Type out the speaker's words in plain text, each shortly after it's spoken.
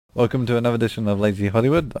Welcome to another edition of Lazy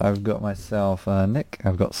Hollywood. I've got myself Nick,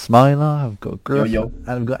 I've got Smiler, I've got Griff, and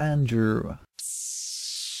I've got Andrew.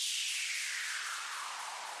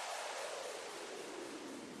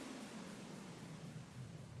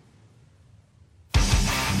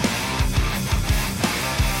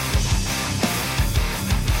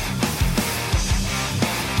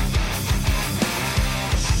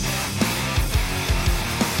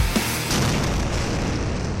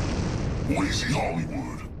 Lazy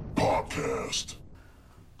Hollywood Podcast.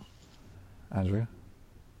 Andrew?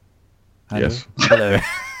 Yes. Hello.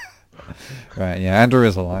 Right, yeah, Andrew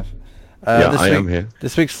is alive. I am here.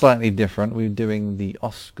 This week's slightly different. We're doing the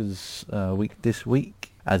Oscars week this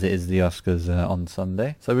week, as it is the Oscars on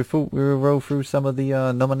Sunday. So we thought we would roll through some of the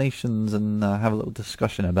nominations and have a little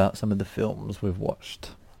discussion about some of the films we've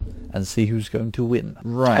watched and see who's going to win.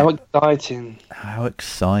 Right. How exciting. How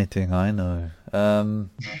exciting, I know.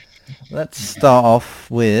 Let's start off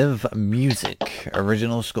with music,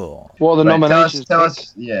 original score. What are the nominations? Tell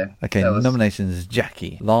us, yeah. Okay, tell us. nominations: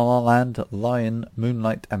 Jackie, La La Land, Lion,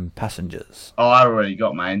 Moonlight, and Passengers. Oh, I already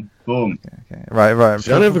got mine. Boom. Okay, right.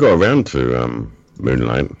 See, I never got around to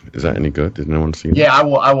Moonlight. Is that any good? Did no one see it? Yeah,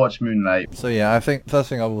 I watched Moonlight. So yeah, I think first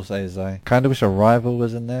thing I will say is I kind of wish Arrival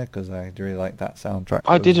was in there because I really like that soundtrack.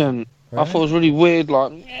 I didn't. Really? I thought it was really weird,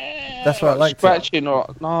 like That's what I liked. scratching.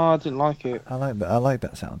 Or no, I didn't like it. I like that. I like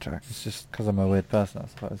that soundtrack. It's just because I'm a weird person, I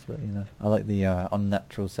suppose. But I like the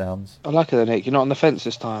unnatural sounds. I like it, Nick. You're not on the fence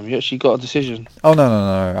this time. You actually got a decision. Oh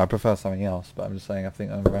no! I prefer something else. But I'm just saying I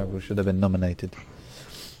think Arrival should have been nominated.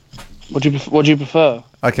 What do you prefer?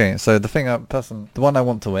 Okay, so the one I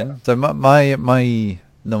want to win. So my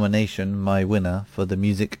nomination, my winner for the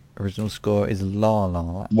music original score is La La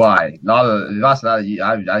Land. Why? Last night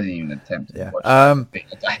I didn't even attempt to watch it.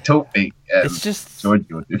 I don't think It's just George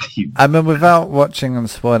would have even. I mean, without watching and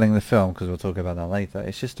spoiling the film, because we'll talk about that later,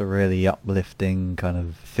 it's just a really uplifting kind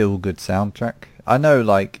of feel-good soundtrack. I know,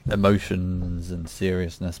 like, emotions and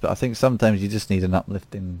seriousness, but I think sometimes you just need an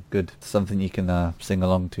uplifting, good, something you can sing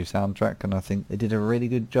along to soundtrack, and I think they did a really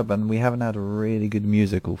good job, and we haven't had a really good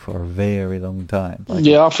musical for a very long time. Like,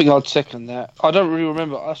 Yeah, I think I'd second that. I don't really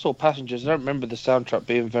remember. I saw Passengers. I don't remember the soundtrack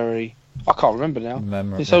being very. I can't remember now.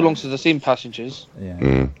 memorable. It's so long since I've seen Passengers.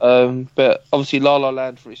 Yeah. But obviously La La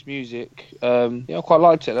Land for its music. I quite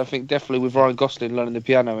liked it. I think definitely with Ryan Gosling learning the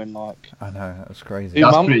piano in I know, that was crazy. Yeah.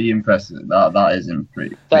 That's Mum? pretty impressive. That is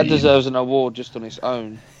pretty. that deserves an award just on its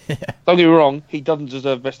own. Yeah. Don't get me wrong, he doesn't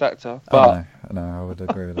deserve Best Actor, but No, I would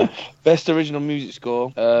agree with that. Best Original Music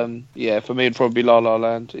Score. For me it'd probably be La La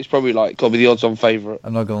Land. It's probably got to be the odds-on favourite.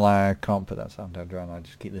 I'm not gonna lie, I can't put that soundtrack down. I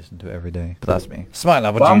just keep listening to it every day. But that's me.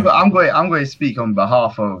 Smiler, what Well, do you? I'm going to speak on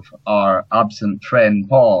behalf of our absent friend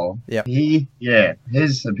Paul. Yep.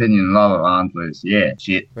 His opinion on La La Land was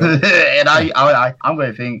shit. Really? And I'm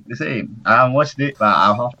going to think the same. I haven't watched it, but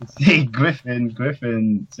I'll have to say Griffin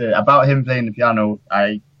about him playing the piano.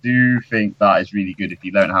 I do think that is really good if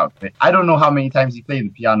you learn how to play. I don't know how many times he played the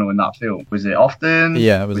piano in that film. Was it often?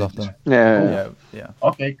 Yeah, it was often. Yeah. Yeah.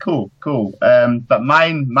 Okay, cool. But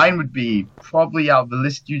mine would be probably out of the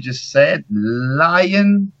list you just said,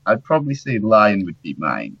 Lion. I'd probably say Lion would be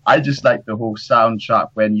mine. I just like the whole soundtrack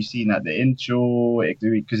when you see that the intro,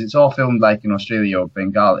 because it's all filmed like in Australia or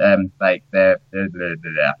Bengal, like that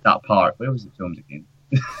part. Where was it filmed again?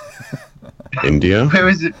 India? Where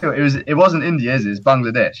was it? It wasn't India, is it? It's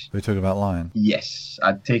Bangladesh. We're talking about Lion. Yes,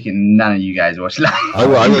 I'd take it. None of you guys watched Lion.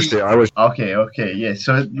 I watched it. I watched. Okay, yeah.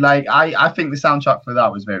 So, like, I think the soundtrack for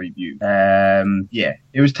that was very beautiful. Yeah,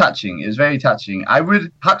 it was touching. It was very touching.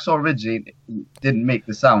 Hacksaw Ridge didn't make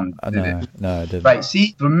the sound, did it? No, it didn't. Right,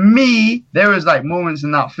 see, for me, there was, like, moments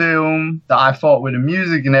in that film that I thought with the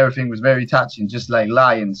music and everything was very touching, just like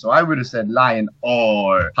Lion. So I would have said Lion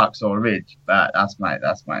or Hacksaw Ridge, but that's my.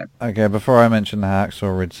 Okay, before I mention the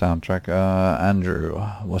Hacksaw Ridge soundtrack, Andrew,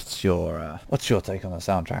 what's your take on the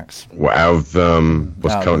soundtracks? Well, out of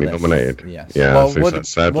what's Out of currently the list, nominated. Yes. Yeah, Well, so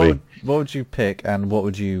sadly. what would you pick, and what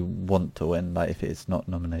would you want to win? Like, if it's not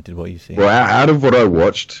nominated, what you see? Well, out of what I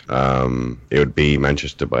watched, it would be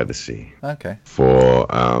Manchester by the Sea Okay, for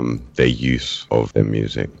their use of their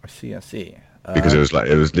music. I see. Because it was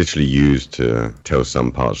literally used to tell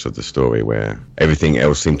some parts of the story where everything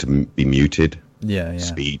else seemed to be muted. Yeah.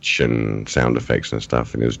 Speech and sound effects and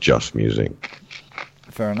stuff, and it was just music.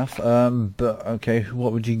 Fair enough. But okay,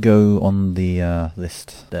 what would you go on the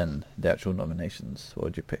list then? The actual nominations. What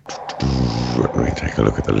would you pick? Let me take a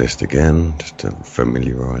look at the list again, just to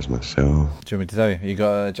familiarise myself. Do you want me to tell you? You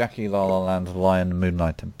got Jackie, La La Land, Lion,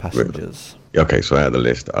 Moonlight, and Passengers. Okay, so out of the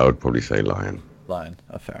list, I would probably say Lion. Lion.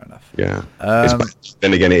 Oh, fair enough. Yeah.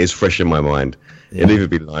 Then again, it is fresh in my mind. Yeah. It'll either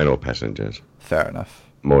be Lion or Passengers. Fair enough.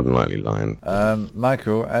 more than likely Lion.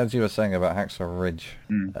 Michael, as you were saying about Hacksaw Ridge,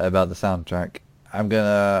 about the soundtrack, I'm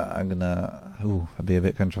gonna. Ooh, I'll be a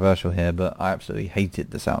bit controversial here, but I absolutely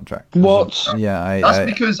hated the soundtrack. What? Yeah, That's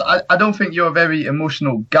because I don't think you're a very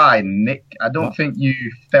emotional guy, Nick. I don't think you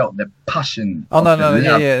felt the passion. Oh no, of no, the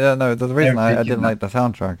yeah, love. yeah, no. The reason I Everything didn't that- like the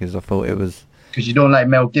soundtrack is I thought it was. Because you don't like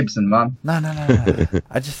Mel Gibson, man. No.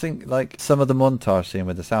 I just think like some of the montage scene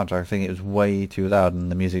with the soundtrack, I think it was way too loud and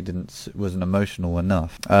the music wasn't emotional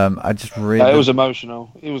enough. I just really. It was emotional.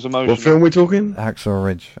 It was emotional. What film are we talking? Hacksaw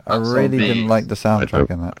Ridge. I Hacksaw really Ridge. didn't like the soundtrack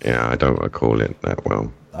in that. Yeah, I don't recall it that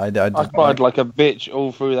well. I I just, cried like a bitch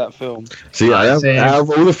all through that film. See, Same. out of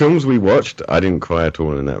all the films we watched, I didn't cry at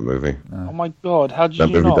all in that movie. Oh my god, how did That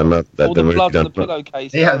you movie not? done that- that all the movie blood on done the that.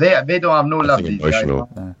 pillowcase. They don't have no love. Nothing These guys. emotional.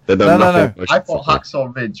 No. They No, done no, nothing no. I thought emotional.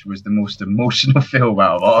 Hacksaw Ridge was the most emotional film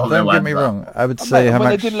out of all the don't get ones. me wrong. I would Mate, say how when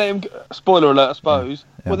much. they didn't let him, spoiler alert, I suppose.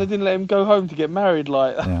 Yeah. When they didn't let him go home to get married,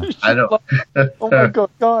 like, Yeah. I know. oh my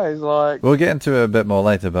god, guys, like, We'll get into it a bit more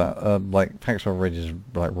later, but like Hacksaw Ridge is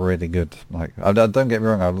like really good. Like, don't get me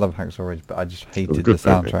wrong, I love Hacksaw Ridge, but I just hated the good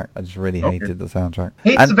movie. soundtrack. I just really Okay. hated the soundtrack.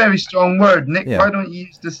 Hate's And a very strong word, Nick. Yeah. Why don't you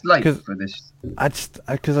use dislike 'Cause- for this?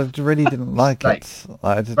 because I really didn't like it.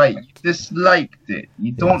 I just, Right, you disliked it.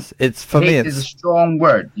 You don't. yes, it's for me. Hate is a It's strong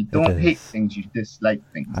word. You don't hate is. things. You dislike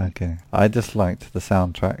things. okay. I disliked the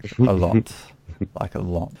soundtrack a lot, like a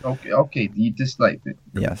lot. Okay, you disliked it.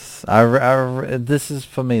 Yes, this is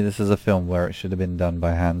for me. This is a film where it should have been done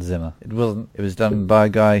by Hans Zimmer. It wasn't. It was done by a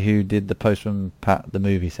guy who did the Postman Pat the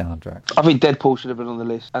movie soundtrack. I think Deadpool should have been on the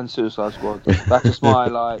list, and Suicide Squad. That's just my,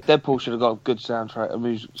 like, Deadpool should have got a good soundtrack, a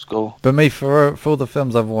music score. But me, for all the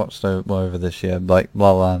films I've watched over this year, like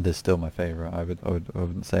La La Land is still my favourite. I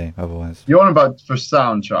wouldn't say otherwise. You're on about for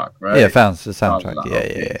soundtrack, right? Yeah, found the soundtrack. La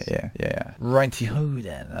La, Yeah. Righty ho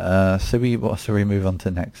then. So we move on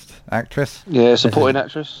to next actress. Yeah, supporting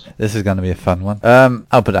actress. This is going to be a fun one.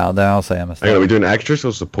 I'll put it out there. I'll say Emma Hang on, are we Stone. doing actress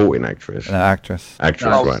or supporting actress? No, actress. Actress,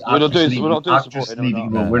 No, right. We're not doing actress supporting,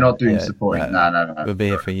 leading no. role. We're not doing Yeah, supporting. no. No. We'll be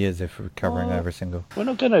here for years if we're covering Oh. every single. We're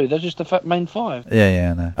not going to. They're just the main five.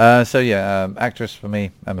 Yeah, I know. Actress for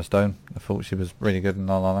me, Emma Stone. I thought she was really good in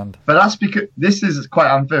La La Land. But that's because this is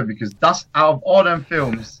quite unfair because that's out of all them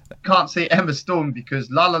films. Can't say Emma Stone because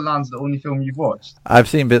La La Land's the only film you've watched. I've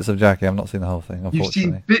seen bits of Jackie. I've not seen the whole thing, You've unfortunately,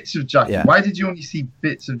 seen bits of Jackie. Yeah. Why did you only see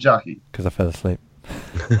bits of Jackie? because I fell asleep.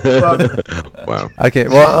 Wow. Okay,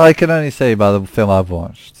 well, I can only say by the film I've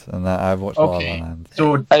watched, and that I've watched La La Okay. Land.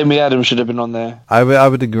 So Amy Adams should have been on there. I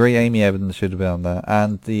would agree. Amy Evans should have been on there,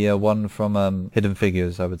 and the one from Hidden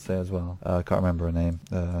Figures, I would say as well. I can't remember her name.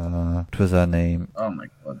 What was her name? oh my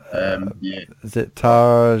god. Yeah. Is it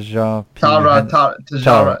Tarja?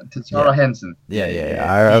 Tara Henson. Yeah.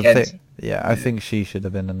 I Henson. think. Yeah, I think she should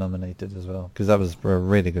have been nominated as well because that was a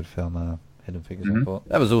really good film. Hidden Figures. I Mhm. thought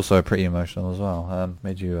that was also pretty emotional as well.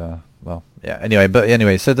 Made you well, yeah.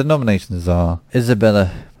 Anyway, so the nominations are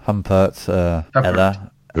Isabella Humpert,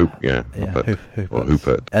 Ella. Yeah. Yeah, Or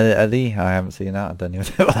Hoopert. Ellie, I haven't seen that. I don't even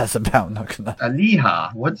know what that's about. I'm not gonna.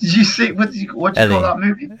 Aliha. What did you say? What did you call Ellie. that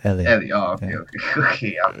movie? Ellie. Ellie. Oh, okay, Yeah.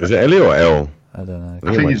 okay. Is it Ellie or L? I don't know.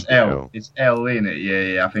 I think it's L. L. It's L, ain't it?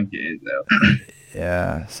 Yeah. I think it is L.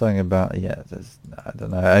 Yeah, something about I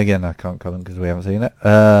don't know. Again, I can't comment because we haven't seen it.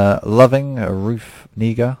 Loving Ruth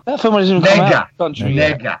Negga. That film hasn't even come Nega. out. Country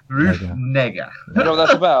yet. Nega. Ruth Nega. Nega. You know what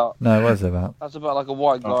that's about? No, what is it about? That's about like a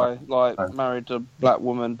white guy, Okay. married to a black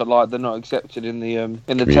woman, but like they're not accepted in the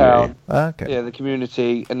Community. town. Okay. Yeah, the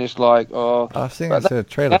community, and it's like, oh, I've seen But a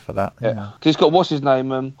trailer for that. yeah. Yeah. 'Cause he's got what's his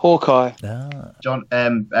name, Hawkeye. Ah, John.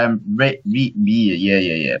 Yeah.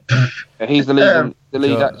 Yeah, he's the lead John-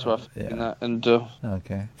 actor I think, in yeah. that. And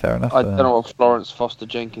okay, fair enough. I don't know what Florence Foster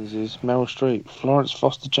Jenkins is. Meryl Streep. Florence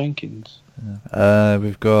Foster Jenkins.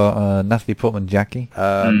 We've got Natalie Portman, Jackie.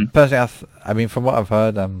 Personally, I mean, from what I've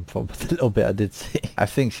heard, from the little bit I did see, I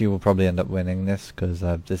think she will probably end up winning this because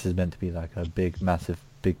this is meant to be like a massive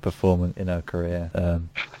performance in her career.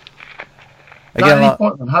 Natalie like,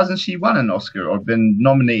 Portman, hasn't she won an Oscar or been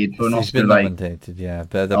nominated for an she's Oscar? been Like, nominated, yeah,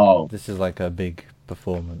 but Oh. this is like a big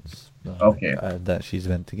performance. Okay. That she's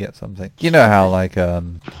meant to get something. You know how like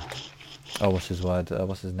what's his word?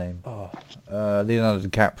 What's his name? Leonardo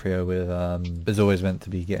DiCaprio is always meant to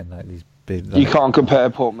be getting like these big. You can't compare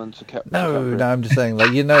Portman to Captain. No, I'm just saying,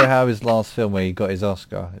 like, you know how his last film where he got his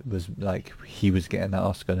Oscar, it was like he was getting that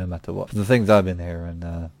Oscar no matter what. The things I've been hearing,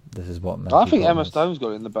 this is what. I Natalie think Emma Portman's- Stone's got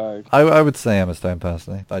it in the bag. I would say Emma Stone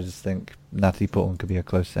personally. I just think Natalie Portman could be a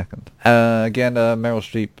close second. Again, Meryl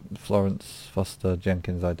Streep, Florence Foster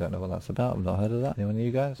Jenkins. I don't know what that's about. I've not heard of that. Anyone of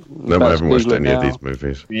you guys? No, I haven't watched any of these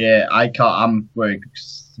movies. Yeah, I can't. I'm going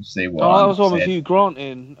to say what. I was on with Hugh Grant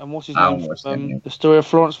in, and what's his name? The story of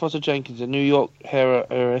Florence Foster Jenkins, a New York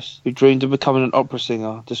heiress who dreamed of becoming an opera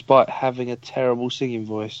singer despite having a terrible singing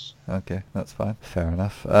voice. Okay, that's fine. Fair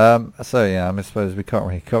enough. So yeah, I suppose we can't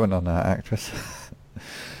really comment on that actress.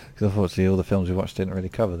 Because unfortunately, all the films we watched didn't really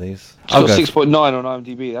cover these. It's got 6.9 on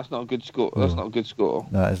IMDb. That's not a good score. That's not a good score.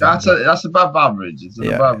 No, that's above average. It's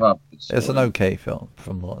above average. It's an okay film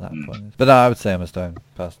from what that point is. But no, I would say Emma Stone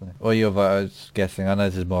personally. Or your vote? I was guessing. I know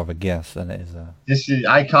this is more of a guess than it is. This is.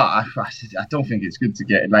 I can't. I don't think it's good to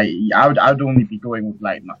get like. I would only be going with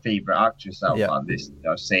like my favorite actress out of this.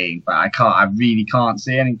 I was saying, but I can't. I really can't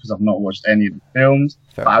say anything because I've not watched any of the films.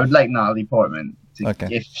 But I would like Natalie Portman.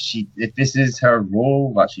 If this is her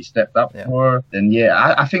role that she stepped up for, then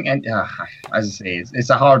I think as I say,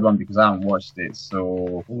 it's a hard one because I haven't watched it.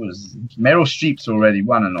 So Meryl Streep's already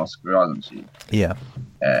won an Oscar, hasn't she? Yeah.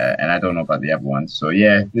 And I don't know about the other ones. So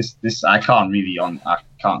yeah, this I can't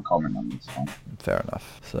comment on this one. Fair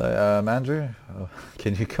enough. So Andrew,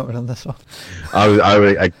 can you comment on this one?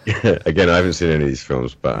 Again, I haven't seen any of these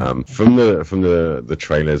films, but from the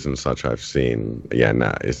trailers and such I've seen,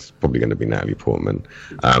 it's probably going to be Natalie Portman.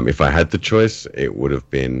 If I had the choice, it would have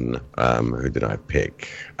been who did I pick?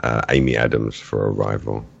 Amy Adams for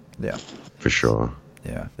Arrival. Yeah, for sure.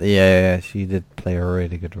 Yeah, she did play a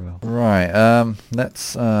really good role. Right,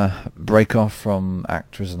 let's break off from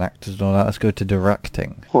actors and actors and all that. Let's go to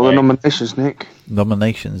directing. What are the nominations, Nick?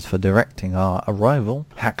 Nominations for directing are Arrival,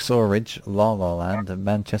 Hacksaw Ridge, La La Land, and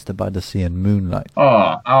Manchester by the Sea and Moonlight.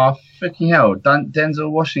 Oh, freaking hell.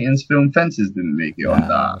 Denzel Washington's film Fences didn't make it on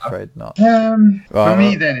that. I'm afraid not. For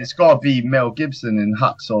me, then, it's got to be Mel Gibson in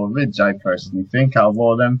Hacksaw Ridge, I personally think, out of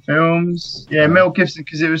all them films. Yeah, Mel Gibson,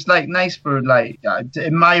 because it was, like, nice for, like,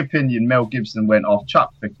 in my opinion, Mel Gibson went off track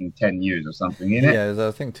freaking 10 years or something, innit? Yeah, it was,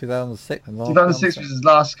 I think, 2006. 2006 was his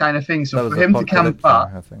last kind of thing, so for him to come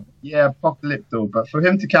back... I think. Yeah, Apocalypto, but for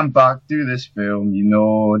him to come back, do this film, you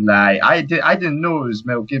know, like, I didn't know it was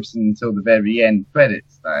Mel Gibson until the very end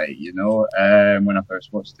credits, like, you know, when I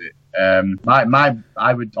first watched it.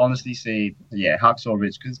 I would honestly say, Hacksaw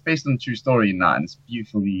Ridge, because it's based on a true story in that, and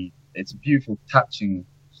it's a beautiful, touching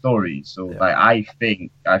story. So like I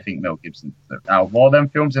think Mel Gibson out of all them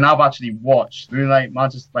films, and I've actually watched Moonlight,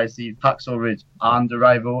 Manchester by the Sea, Hacksaw Ridge, and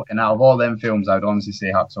Arrival, and out of all them films, I would honestly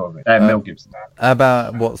say Hacksaw Ridge. Mel Gibson.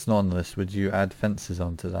 About what's not on the list, would you add Fences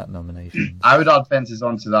onto that nomination? I would add Fences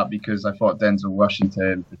onto that because I thought Denzel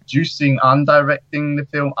Washington producing and directing the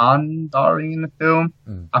film and starring in the film.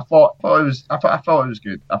 I thought it was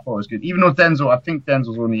good. I thought it was good. Even though I think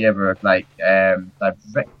Denzel's only ever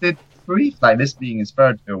directed three, like this being his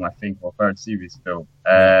third film, I think, or third series film.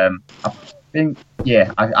 I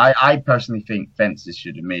personally think Fences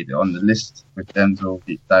should have made it on the list with Denzel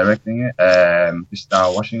directing it, with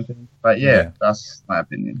Star Washington. But that's my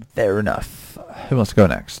opinion. Fair enough. Who wants to go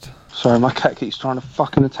next? Sorry, my cat keeps trying to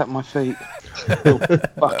fucking attack my feet.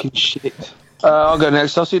 Fucking shit. I'll go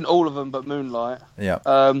next. I've seen all of them but Moonlight. Yeah.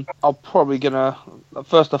 I'm probably gonna... At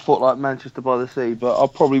first I thought like Manchester by the Sea, but I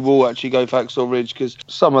probably will actually go for Hacksaw Ridge because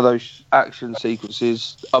some of those action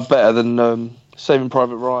sequences are better than Saving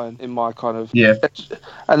Private Ryan in my kind of... Yeah.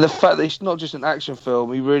 And the fact that it's not just an action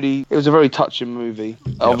film, it was a very touching movie.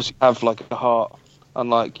 I obviously have like a heart,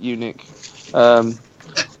 unlike you, Nick.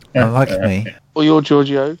 Unlike me. Or you're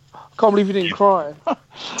Giorgio. I can't believe you didn't cry.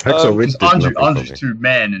 Andrew's too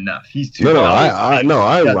man enough. He's too. I'm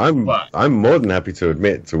more than happy to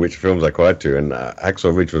admit to which films I cried to, and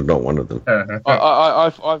Hacksaw Ridge was not one of them.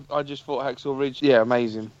 I just thought Hacksaw Ridge,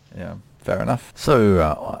 amazing. Yeah, fair enough.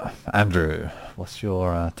 So, Andrew, what's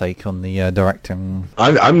your take on the directing?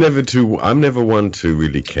 I'm never one to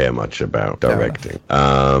really care much about directing.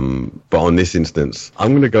 But on this instance, I'm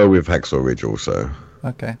going to go with Hacksaw Ridge also.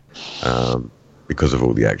 Okay. Because of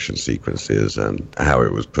all the action sequences and how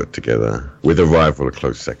it was put together, with Arrival a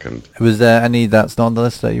close second. Was there any that's not on the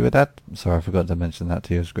list that you would add? Sorry, I forgot to mention that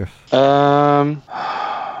to you, Griff. No,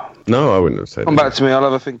 I wouldn't have said. Come back to me. I'll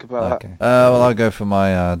have a think about that. Well, I'll go for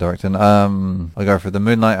my directing. I'll go for The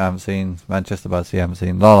Moonlight. I haven't seen. Manchester by the Sea. I haven't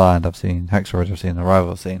seen. La La Land. I've seen. Hacksaw Ridge. I've seen.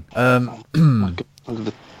 Arrival. I've seen.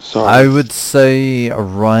 Sorry. I would say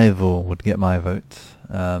Arrival would get my vote.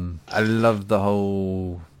 I love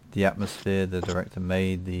the atmosphere the director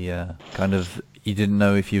made, the kind of, you didn't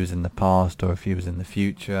know if he was in the past or if he was in the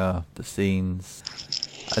future, the scenes.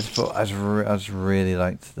 I just really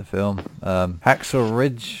liked the film. Hacksaw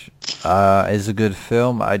Ridge is a good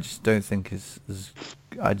film. I just don't think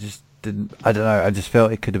didn't. I don't know. I just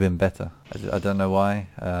felt it could have been better. I don't know why.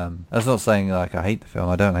 That's not saying like I hate the film.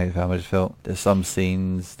 I don't hate the film. I just felt there's some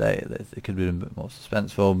scenes that it could have been a bit more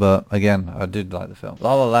suspenseful. But again, I did like the film.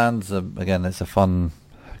 La La Land's again, it's a fun,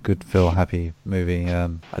 good feel happy movie. I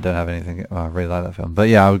don't have anything. Well, I really like that film. But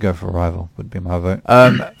yeah, I would go for Arrival. Would be my vote.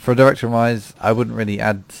 For direction wise, I wouldn't really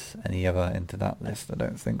add any other into that list. I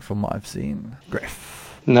don't think from what I've seen. Griff.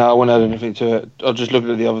 No, I wouldn't add anything to it. I was just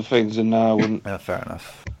looking at the other things, and no, I wouldn't. Yeah, fair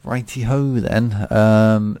enough. Righty ho then.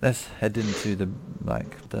 Let's head into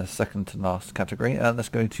the second to last category. Let's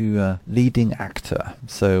go to leading actor.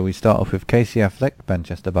 So we start off with Casey Affleck,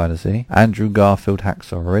 Manchester by the Sea, Andrew Garfield,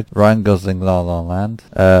 Hacksaw Ridge, Ryan Gosling, La La Land.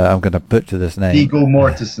 I'm going to butcher this name. Viggo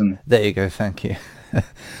Mortensen. There you go. Thank you.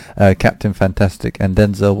 Captain Fantastic and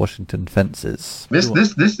Denzel Washington, Fences. This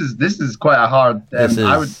is quite a hard.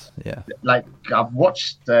 I've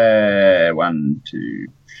watched 1, 2,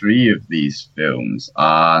 3 of these films,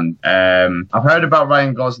 and I've heard about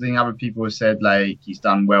Ryan Gosling. Other people have said like he's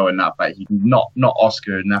done well in that, but he's not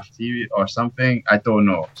Oscar enough or something. I don't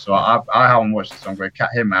know. So I haven't watched it, so I'm going to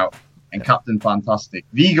cut him out. And Captain Fantastic.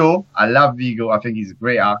 Viggo, I love Viggo. I think he's a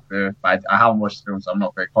great actor, but I haven't watched the film, so I'm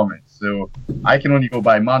not going to comment. So I can only go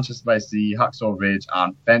by Manchester by the Sea, Hacksaw Ridge,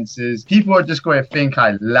 and Fences. People are just going to think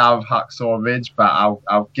I love Hacksaw Ridge, but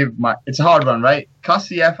I'll give my... It's a hard one, right?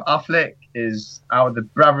 Casey Affleck is out of the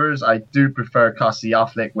brothers. I do prefer Casey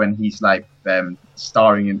Affleck when he's like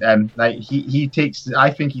starring in he takes.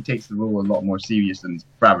 I think he takes the role a lot more serious than his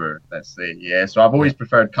brother. Let's say, yeah. So I've always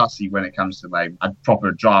preferred Casey when it comes to like a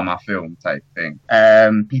proper drama film type thing.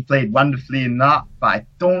 He played wonderfully in that, but I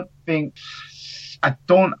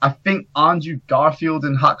think Andrew Garfield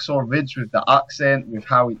in Hacksaw Ridge with the accent, with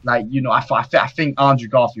how he, I think Andrew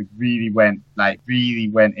Garfield really went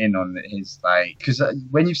in on his because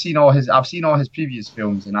when I've seen all his previous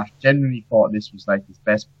films, and I've genuinely thought this was like his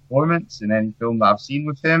best performance in any film that I've seen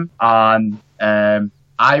with him, and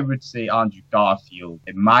I would say Andrew Garfield,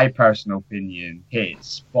 in my personal opinion, hit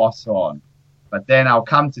spot on. But then I'll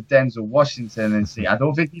come to Denzel Washington and say I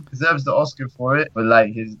don't think he deserves the Oscar for it, for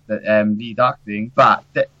like his lead acting. But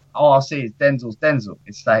all I'll say is Denzel's Denzel.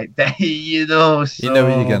 It's like you know what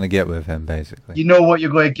you're gonna get with him, basically. You know what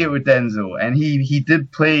you're going to get with Denzel, and he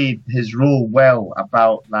did play his role well.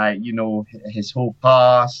 About his whole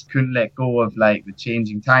past, couldn't let go of like the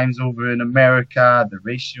changing times over in America, the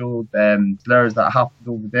racial slurs that happened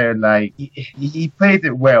over there. Like he played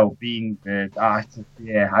it well, being I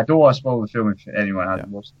don't want to spoil the film if anyone hasn't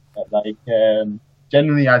watched it. But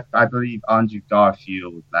generally, I believe Andrew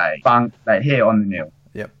Garfield hit it on the nail.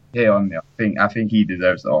 Here on there, I think he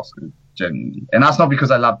deserves the Oscar genuinely, and that's not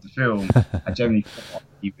because I love the film. I genuinely thought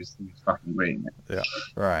he was fucking great in it. Yeah,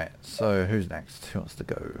 right. So who's next? Who wants to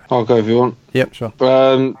go? I'll go if you want. Yep, sure.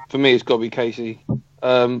 For me, it's got to be Casey.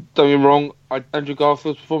 Don't get me wrong, Andrew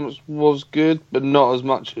Garfield's performance was good, but not as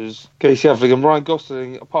much as Casey Affleck. And Ryan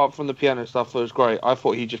Gosling, apart from the piano stuff, was great. I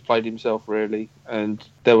thought he just played himself, really, and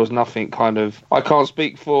there was nothing I can't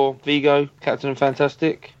speak for Viggo, Captain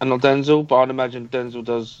Fantastic, and not Denzel, but I'd imagine Denzel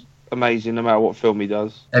does amazing no matter what film he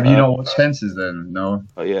does. Have you not watched Fences then? No.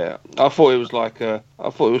 But yeah, I thought it was like a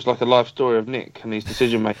life story of Nick and his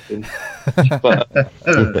decision making. But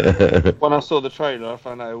when I saw the trailer, I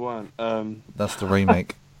found out it weren't. That's the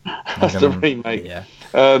remake. That's the remake. Yeah.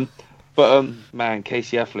 Man,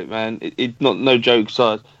 Casey Affleck, man, it not no joke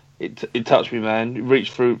aside. It touched me, man. It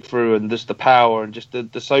reached through, and just the power and just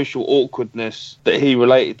the social awkwardness that he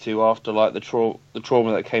related to after like the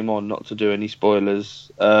trauma that came on. Not to do any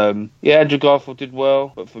spoilers. Andrew Garfield did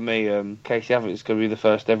well, but for me, Casey Affleck is going to be the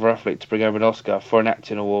first ever Affleck to bring home an Oscar for an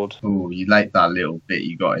acting award. Oh, you like that little bit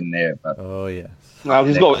you got in there? But... Oh yeah. No,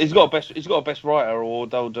 he's got a best writer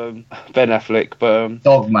award, old Ben Affleck, but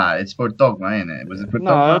Dogma. It's for Dogma, isn't it? Was it for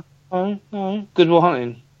Dogma? No. Good Will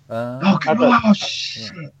Hunting.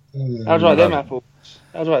 Shit. Yeah. How'd you like them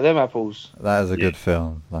apples? That is a good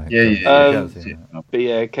film. But Casey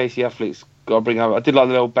Affleck's got to bring up. I did like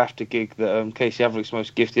the little BAFTA gig that Casey Affleck's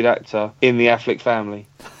most gifted actor in the Affleck family.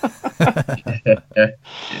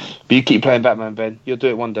 But you keep playing Batman, Ben. You'll do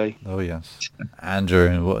it one day. Oh yes.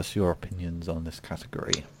 Andrew, what's your opinions on this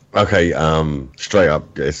category? Okay, straight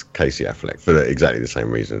up, it's Casey Affleck for exactly the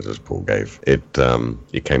same reasons as Paul gave. It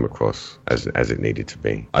came across as it needed to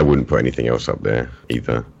be. I wouldn't put anything else up there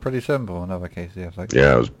either. Pretty simple, another Casey Affleck.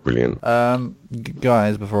 Yeah, it was brilliant.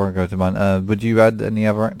 Guys, before I go to mine, would you add any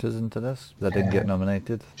other actors into this that didn't get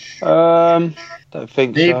nominated? Don't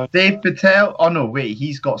think so. Dave Patel? Oh no, wait,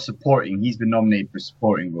 he's got supporting. He's been nominated for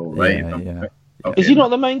supporting role, right? Yeah. Okay. Is he not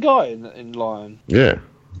the main guy in Lion? Yeah.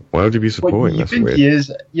 Why would you be Well, supporting? you That's think weird. he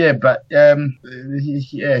is, yeah, but yeah,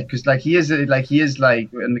 because he is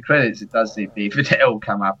like in the credits it does say David L.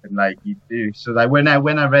 come up and like you do. So like when I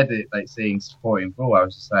read it like saying supporting role, I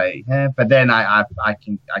was just like, yeah. But then I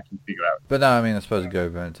can figure out. But no, I mean, I suppose go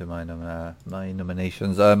over into my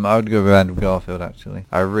nominations. I would go with Andrew Garfield actually.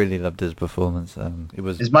 I really loved his performance. It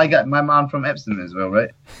was Is my man from Epsom as well,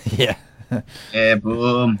 right? yeah. Yeah,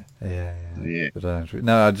 boom. Yeah. Yeah. But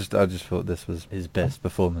no, I just thought this was his best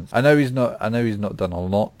performance. I know he's not done a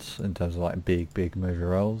lot in terms of like big movie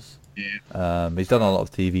roles. Yeah. He's done a lot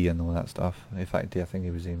of TV and all that stuff. In fact, I think he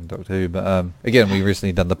was in Doctor Who. But again, we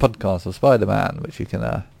recently done the podcast of Spider-Man, which you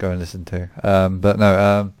can go and listen to. But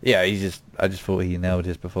no, yeah, I just thought he nailed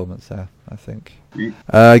his performance there, I think.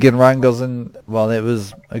 Again, Ryan Gosling, while it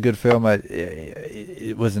was a good film,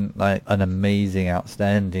 it wasn't like an amazing,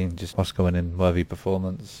 outstanding, just Oscar-winning worthy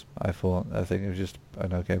performance. I think it was just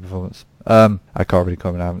an okay performance. I can't really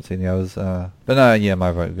comment, I haven't seen the others. But no, yeah,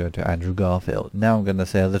 my vote would go to Andrew Garfield. Now I'm going to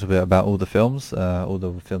say a little bit about all the films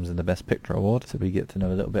in the Best Picture Award, so we get to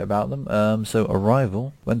know a little bit about them. So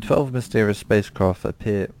Arrival, when 12 mysterious spacecraft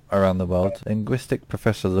appear around the world, linguistic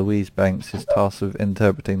professor Louise Banks is tasked with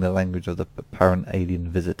interpreting the language of the apparent alien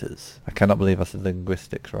visitors. I cannot believe I said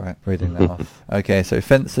linguistics right, reading that off. Okay, so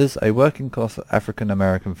Fences, a working class African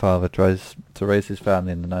American father tries to raise his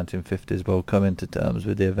family in the 1950s while coming to terms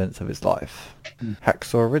with the events of his life.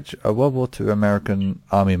 Hacksaw Ridge, a World War II American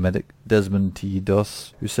Army medic, Desmond T.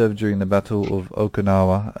 Doss, who served during the Battle of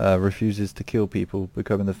Okinawa, refuses to kill people,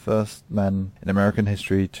 becoming the first man in American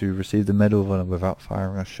history to receive the Medal of Honor without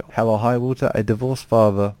firing a shot. Hell or High Water, a divorced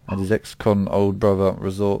father and his ex-con old brother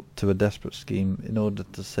resort to a desperate scheme in order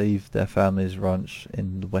to save their family's ranch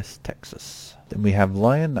in West Texas. Then we have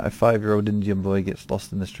Lion, a 5-year-old Indian boy gets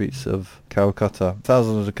lost in the streets of Calcutta,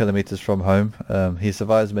 thousands of kilometres from home. He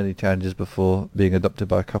survives many challenges before being adopted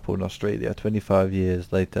by a couple in Australia. 25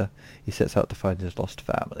 years later, he sets out to find his lost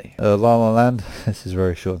family. La La Land, this is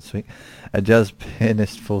very short and sweet. A jazz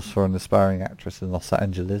pianist falls for an aspiring actress in Los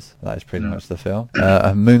Angeles. That is pretty much the film.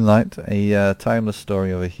 Moonlight, a timeless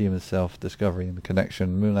story of a human self-discovery and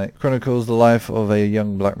connection. Moonlight chronicles the life of a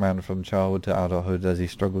young black man from childhood to adulthood as he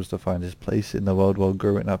struggles to find his place in the world while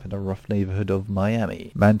growing up in a rough neighborhood of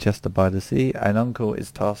Miami. Manchester by the Sea, an uncle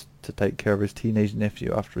is tasked to take care of his teenage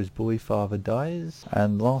nephew after his boy father dies.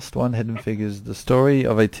 And last one, Hidden Figures, the story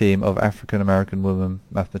of a team of African-American women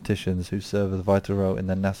mathematicians who serve a vital role in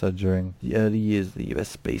the NASA during the early years of the US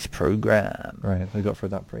space program. Right, we got through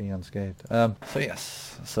that pretty unscathed. So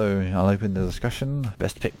yes, so I'll open the discussion.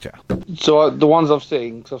 Best Picture. So the ones I've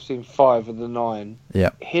seen, because I've seen 5 of the 9.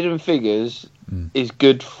 Yeah. Hidden Figures is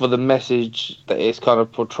good for the message that it's kind of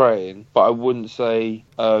portraying, but I wouldn't say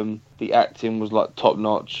the acting was like top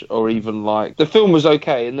notch, or even like the film was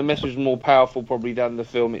okay, and the message was more powerful probably than the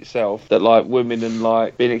film itself. That like women and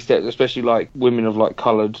like being accepted, especially like women of like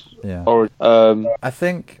coloured origin. I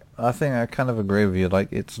think I kind of agree with you. Like,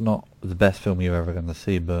 it's not the best film you're ever going to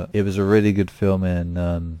see, but it was a really good film,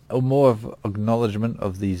 and more of acknowledgement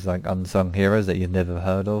of these like unsung heroes that you've never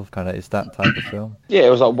heard of. Kind of, it's that type of film. Yeah, it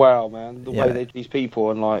was like, wow, man, the way they these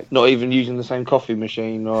people, and like not even using the same coffee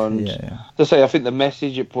machine. To say, I think the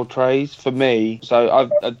message it portrays for me. So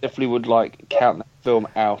I definitely would like count that film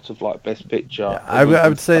out of like Best Picture. Yeah, I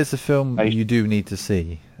would say it's a film you do need to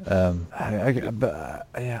see. I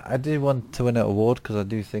do want to win an award because I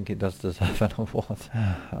do think it does deserve an award.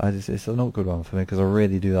 It's an awkward one for me because I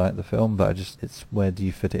really do like the film, but it's where do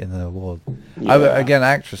you fit it in an award? Yeah. Again,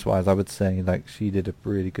 actress-wise, I would say like she did a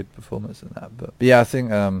really good performance in that. But yeah, I think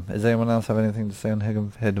does anyone else have anything to say on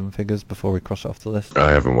Hidden Figures before we cross off the list? I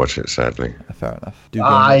haven't watched it, sadly. Fair enough.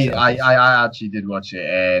 I actually did watch it,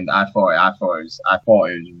 and I thought it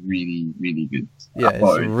was really, really good. Yeah, it's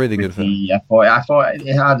a really good film. I thought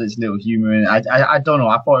it had its little humor in it. I don't know.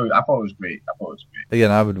 I thought it was great.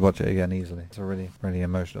 Again, I would watch it again easily. It's a really, really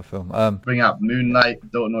emotional film. Bring up Moonlight.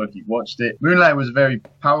 Don't know if you watched it. Moonlight was a very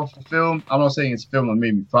powerful film. I'm not saying it's a film that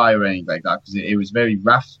made me cry or anything like that, because it was very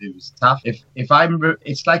rough. It was tough. If I remember,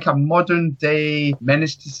 it's like a modern day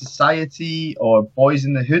Menace to Society or Boys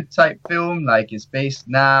in the Hood type film. Like, it's based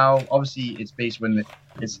now. Obviously, it's based when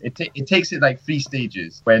it takes it like 3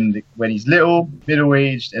 stages: when he's little, middle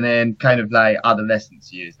aged, and then kind of like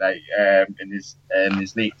adolescence years, like in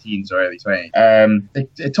his late teens or early 20s.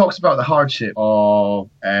 It talks about the hardship of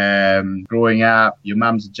growing up. Your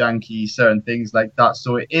mum's a junkie, certain things like that.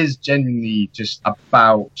 So it is genuinely just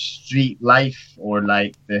about street life, or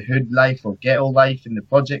like the hood life or ghetto life in the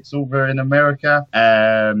projects over in America.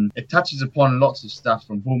 It touches upon lots of stuff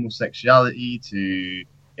from homosexuality to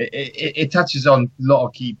it touches on a lot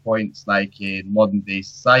of key points, like in modern day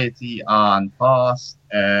society and past.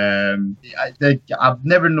 I've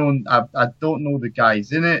never known. I don't know the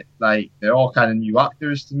guys in it. Like they're all kind of new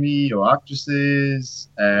actors to me or actresses.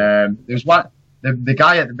 There's one. The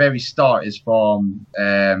guy at the very start is from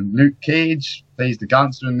Luke Cage, plays the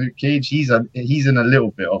gangster in Luke Cage. He's in a little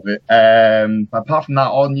bit of it. But apart from that,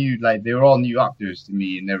 all new, like they were all new actors to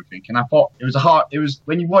me and everything. And I thought it was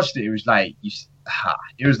when you watched it, it was like you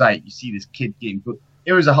see this kid getting put.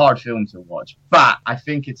 It was a hard film to watch, but I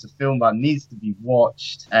think it's a film that needs to be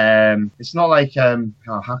watched. It's not like how can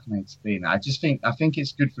I explain it? I think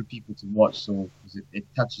it's good for people to watch, so because it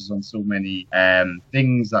touches on so many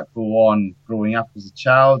things that go on growing up as a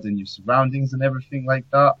child and your surroundings and everything like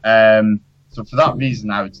that. So for that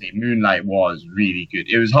reason, I would say Moonlight was really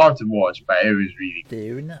good. It was hard to watch, but it was really good.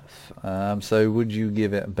 Fair enough. So would you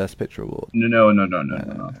give it a Best Picture award? No.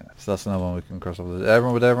 So that's another one we can cross off. Would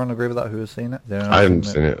everyone agree with that? Who has seen it? I haven't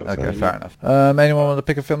seen it. Okay, fair enough. Anyone want to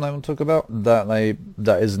pick a film they want to talk about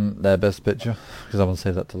that isn't their Best Picture? Because I want to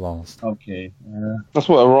say that to last. Okay. That's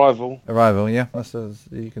what Arrival. Arrival, yeah.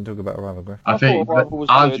 You can talk about Arrival, Griff. I think Arrival was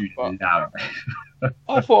Andrew good, did that.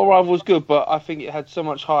 I thought Arrival was good, but I think it had so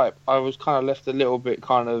much hype. I was kind of left a little bit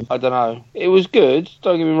I don't know. It was good,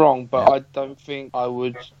 don't get me wrong, but I don't think I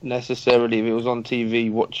would necessarily, if it was on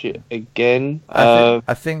TV, watch it again.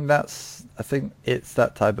 I think it's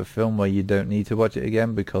that type of film where you don't need to watch it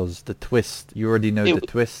again because the twist, you already know the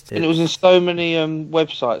twist. And it was in so many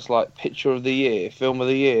websites like Picture of the Year, Film of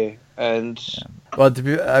the Year, and... Yeah. Well,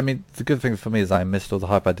 the good thing for me is I missed all the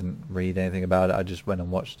hype. I didn't read anything about it. I just went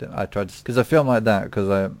and watched it. I tried to... Because a film like that, because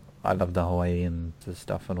I love the Hawaii and the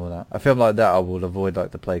stuff and all that. A film like that, I will avoid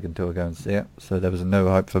like the plague until I go and see it. So there was no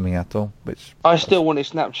hype for me at all. I still wanted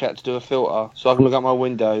Snapchat to do a filter so I can look out my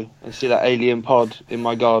window and see that alien pod in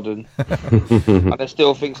my garden. And I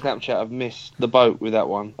still think Snapchat have missed the boat with that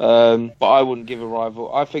one. But I wouldn't give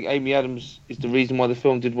Arrival. I think Amy Adams is the reason why the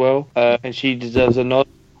film did well, and she deserves a nod.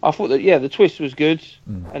 I thought that the twist was good,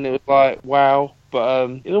 and it was like wow, but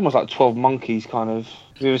it was almost like 12 Monkeys kind of.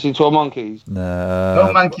 Have you ever seen 12 Monkeys? No.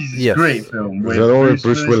 12 Monkeys is a great film. Is that all with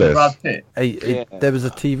Bruce Willis? And Brad Pitt. There was a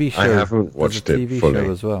TV show. I haven't watched it fully.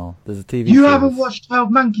 Show as well. There's a TV. You show. haven't watched 12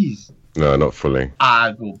 Monkeys? No, not fully.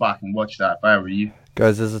 I'd go back and watch that if I were you.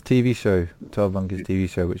 Guys, there's a TV show, 12 Monkeys TV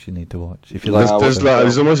show, which you need to watch if you like.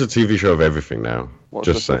 There's almost a TV show of everything now.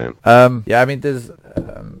 Just saying. There's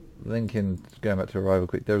linking, going back to Arrival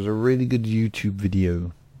quick, there's a really good YouTube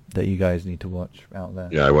video that you guys need to watch out there.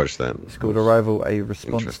 Yeah, I watched that. It's called Arrival, a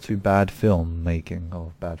response to bad film making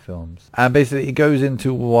of bad films. And basically it goes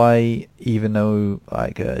into why, even though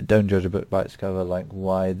don't judge a book by its cover,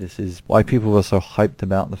 why people were so hyped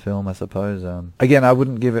about the film, I suppose. Again, I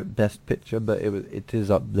wouldn't give it Best Picture, but it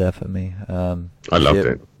is up there for me. I loved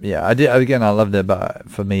it. Yeah, I did. Again, I loved it, but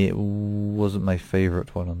for me it wasn't my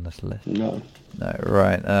favourite one on this list. No,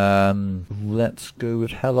 right. Let's go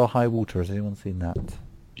with Hell or High Water. Has anyone seen that?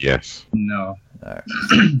 Yes. No.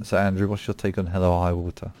 So Andrew, what's your take on Hell or High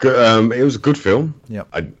Water? It was a good film. Yep.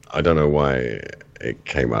 I don't know why it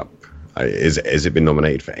came up. Has it been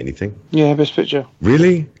nominated for anything? Yeah, Best Picture.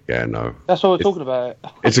 Really? Yeah, no. That's why we're talking about it.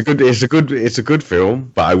 It's a good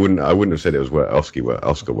film, but I wouldn't have said it was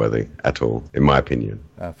Oscar worthy at all, in my opinion.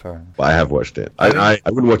 Fair enough. But I have watched it. I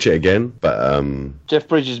wouldn't watch it again, but Jeff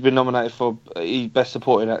Bridges has been nominated for Best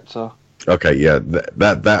Supporting Actor. Okay, yeah,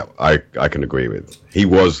 that I can agree with. He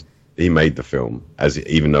made the film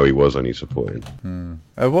even though he was only supporting.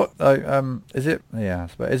 Is it? Yeah,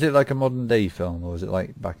 but is it like a modern day film or is it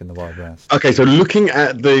like back in the Wild West? Okay, so looking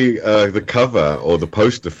at the cover or the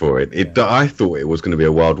poster for it, I thought it was going to be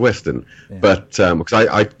a Wild Western, but because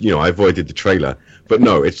I avoided the trailer. But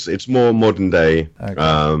no, it's more modern day.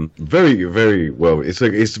 Okay. Very, very well.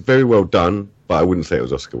 It's very well done. But I wouldn't say it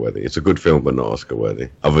was Oscar worthy. It's a good film, but not Oscar worthy.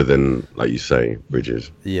 Other than, like you say, Bridges.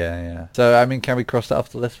 Yeah. So, can we cross that off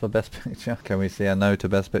the list for Best Picture? Can we see a no to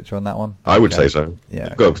Best Picture on that one? I would say so. Yeah.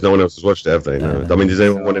 Because no one else has watched it, have they? No. Does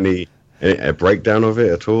anyone want a breakdown of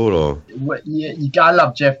it at all, or? Well, yeah, you gotta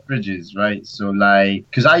love Jeff Bridges, right? So,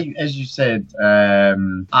 because as you said,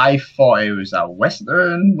 I thought it was a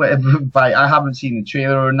Western, whatever, but I haven't seen the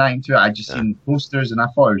trailer or anything to it. I just seen the posters, and I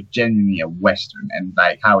thought it was genuinely a Western, and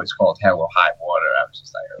how it's called Hell or High Water, I was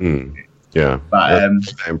just like, okay. Yeah. But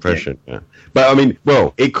that impression. Yeah. But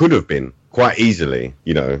it could have been quite easily,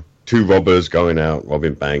 two robbers going out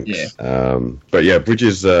robbing banks. Yeah. But yeah,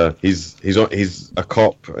 Bridges, he's a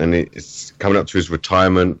cop and it's coming up to his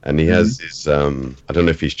retirement, and he has his I don't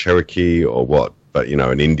know if he's Cherokee or what, but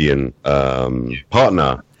an Indian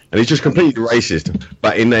partner, and he's just completely racist,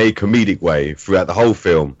 but in a comedic way throughout the whole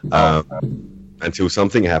film. until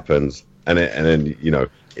something happens, and then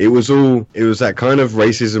it was that kind of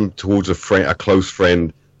racism towards a close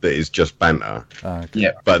friend that is just banter. Okay.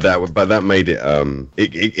 Yeah. But that made it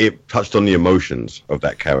it touched on the emotions of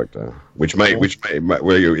that character, which made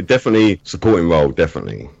it definitely supporting role,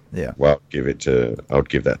 definitely. Yeah. Well, I'll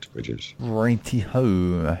give that to Bridges. Righty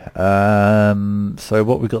ho. So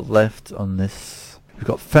what we got left on this? We've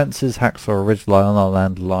got Fences, Hacksaw Ridge, Lie on Our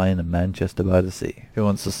Land, Lion, and Manchester by the Sea. Who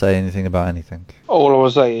wants to say anything about anything? All I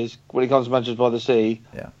want to say is, when it comes to Manchester by the Sea,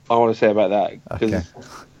 Yeah. I want to say about that. Okay.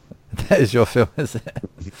 That is your film, is it?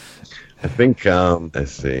 I think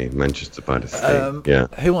let's see, Manchester by the Sea. Yeah.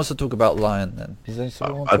 Who wants to talk about Lion then? Does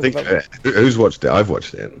anyone want to I talk think about who's watched it? I've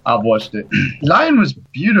watched it. I've watched it. Lion was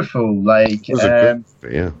beautiful. Like, It was a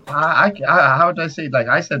good, yeah. how would I say? Like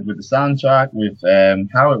I said, with the soundtrack, with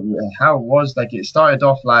how it was. Like, it started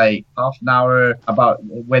off like half an hour about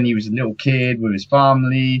when he was a little kid with his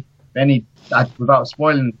family. Then without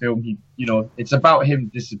spoiling the film, it's about him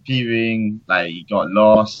disappearing. Like, he got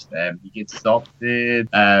lost. He gets adopted.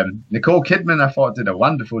 Nicole Kidman, I thought, did a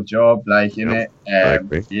wonderful job. Like, in it. I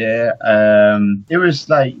agree. Yeah. It was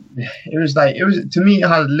to me. It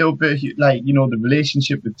had a little bit like, the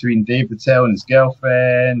relationship between Dave Patel and his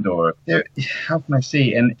girlfriend, or how can I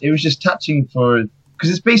say? And it was just touching because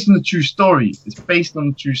it's based on a true story.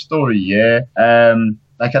 Yeah.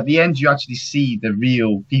 Like, at the end, you actually see the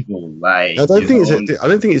real people. Like, I don't think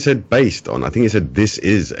it said based on. I think it said this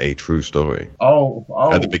is a true story. Oh.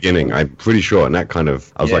 At the beginning, I'm pretty sure, and that kind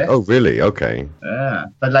of, I was like, oh, really? Okay. Yeah,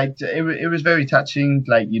 but like, it was very touching.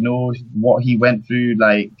 Like, what he went through,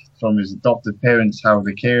 like, from his adopted parents, how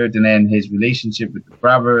they cared, and then his relationship with the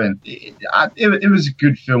brother, and it was a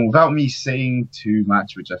good film without me saying too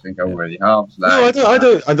much, which I think I already have. Like,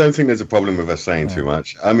 No, I don't think there's a problem with us saying too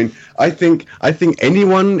much. I mean, I think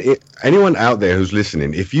anyone out there who's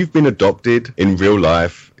listening, if you've been adopted in real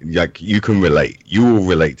life, like, you can relate. You will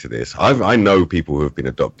relate to this. I know people who have been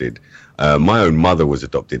adopted. My own mother was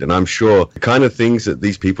adopted, and I'm sure the kind of things that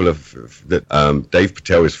these people that Dave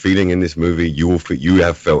Patel is feeling in this movie, you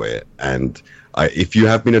have felt it. And if you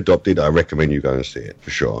have been adopted, I recommend you go and see it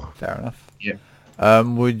for sure. Fair enough. Yeah.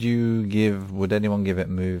 Would anyone give it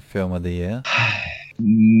Film of the Year?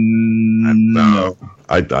 No,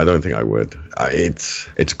 I don't think I would. It's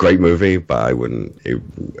a great movie, but it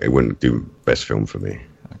wouldn't do best film for me.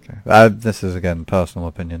 Okay. This is, again, personal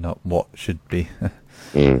opinion, not what should be.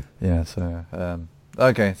 Yeah, so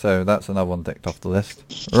okay, so that's another one ticked off the list.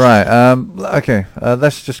 Right, okay,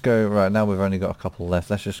 let's just go. Right, now we've only got a couple left.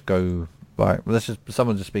 Let's just go. Right,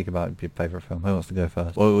 someone just speak about your favourite film. Who wants to go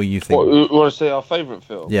first? What do you think? You want to say our favourite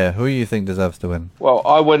film? Yeah, who do you think deserves to win? Well,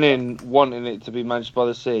 I went in wanting it to be Manchester by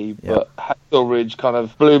the Sea, Yeah. but Hacksaw Ridge kind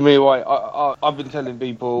of blew me away. I've been telling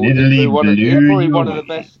people Literally it's probably blew one you of the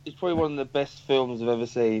best. It's probably one of the best films I've ever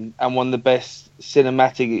seen, and one of the best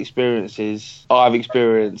cinematic experiences I've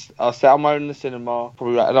experienced. I sat on my own in the cinema,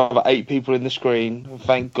 probably like another 8 people in the screen.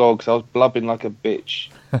 Thank God, because I was blubbing like a bitch.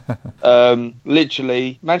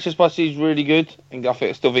 Literally, Manchester by the Sea is really good, and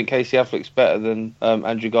I still think Casey Affleck's better than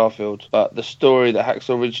Andrew Garfield. But the story that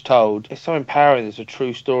Hacksaw Ridge told is so empowering. It's a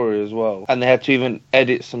true story as well, and they had to even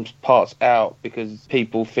edit some parts out because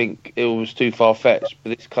people think it was too far fetched.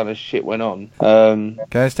 But this kind of shit went on. Can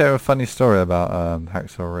I just tell you a funny story about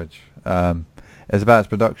Hacksaw Ridge? It's about its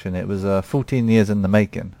production. It was 14 years in the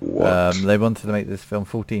making. What? They wanted to make this film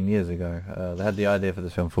 14 years ago. They had the idea for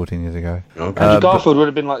this film 14 years ago. Okay. Andrew Garfield would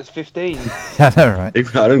have been like 15. I know, right?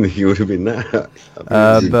 I don't think he would have been that.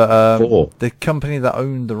 But 4. the company that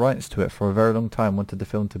owned the rights to it for a very long time wanted the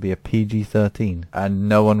film to be a PG-13, and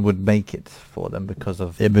no one would make it for them because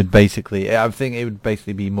of it would basically. I think it would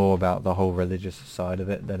basically be more about the whole religious side of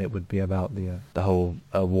it than it would be about the whole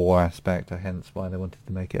war aspect. Hence why they wanted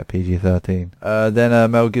to make it a PG-13. Then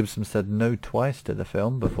Mel Gibson said no twice to the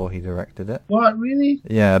film before he directed it. What, really?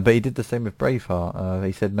 Yeah, but he did the same with Braveheart.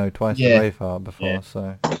 He said no twice to Braveheart before,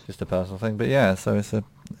 so just a personal thing. But yeah, so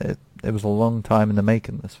it was a long time in the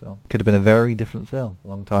making, this film. Could have been a very different film a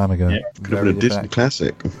long time ago. Yeah. Could have been a Disney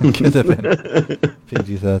classic. Could have been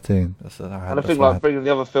PG-13. And I think, like, bringing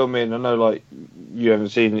the other film in, I know, like, you haven't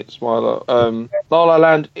seen it, Smiler. La La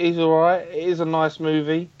Land is alright. It is a nice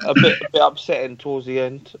movie. A bit upsetting towards the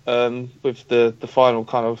end with the final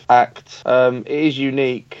kind of act. It is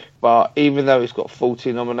unique, but even though it's got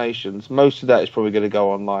 40 nominations, most of that is probably going to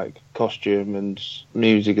go on, like, costume and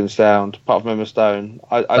music and sound, apart from Emma Stone.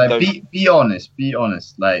 I don't... Be honest.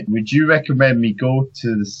 Like, would you recommend me go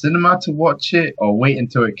to the cinema to watch it, or wait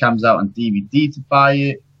until it comes out on DVD to buy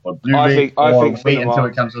it? or Blu-ray, I or think wait cinema. until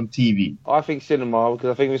it comes on TV? I think cinema, because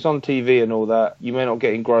I think if it's on TV and all that, you may not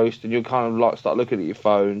get engrossed and you'll kind of like start looking at your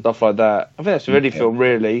phone, stuff like that. I think that's with any film,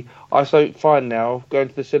 really. I so find now, going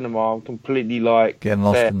to the cinema, I'm completely like... Getting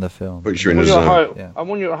lost there. in the film. Puts you in When a you're, at zone. home, Yeah. and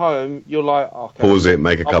when you're at home, you're like, okay, Pause it,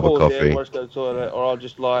 make a I'll cup of pause it, coffee. or I'll just go to the toilet, or I'll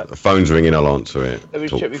just like... The phone's ringing, I'll answer it. Let me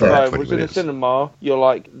Talk check my for phone. 20 Whereas in the minutes. cinema, you're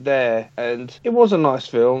like there, and it was a nice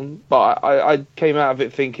film, but I came out of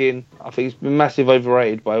it thinking I think it's been massive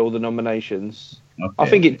overrated by all the nominations. Okay. I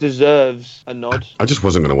think it deserves a nod. I just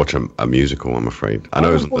wasn't going to watch a musical, I'm afraid. I know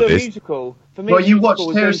it was on call the it a list. musical. For me, Well, a you musical watched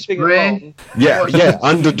was them singing Hairspray. along. Yeah, yeah,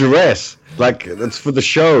 under duress. Like, that's for the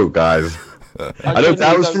show, guys. I don't.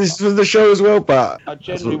 That was this for the show as well, but I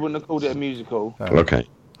generally wouldn't have called it a musical. okay.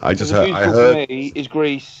 I just Because a heard. I musical heard. for me is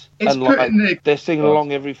Grease, It's and like putting the- they're singing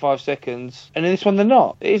along every 5 seconds, and in this one they're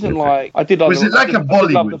not. It isn't like I did. Like Was the- it like I a did love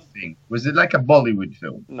Bollywood thing? Was it like a Bollywood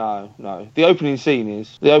film? No. The opening scene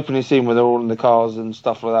is the opening scene where they're all in the cars and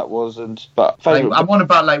stuff like that was, but Like, favourite. I'm on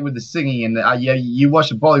about like with the singing and yeah, you watch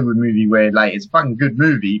a Bollywood movie where like it's a fucking good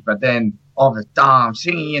movie, but then all the damn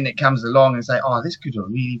singing and it comes along and it's like, oh, this could have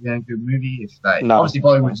really been a good movie. It's like No. obviously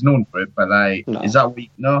Bollywood's known for it, but like, No. is that what?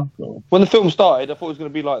 No. Cool. When the film started, I thought it was going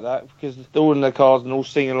to be like that because they're all in their cars and all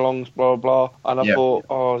singing along, blah blah blah. And I Yeah. thought,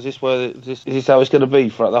 oh, is this how it's going to be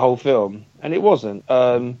throughout the whole film? And it wasn't.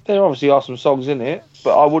 There obviously are some songs in it,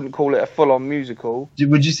 but I wouldn't call it a full-on musical.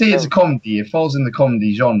 Would you say it's a comedy? It falls in the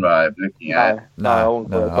comedy genre I'm looking at. No, I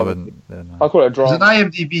wouldn't call it a I comedy. wouldn't. No. I call it a Because on drama.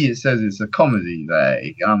 IMDb it says it's a comedy.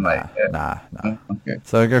 Like I'm like, Nah. okay.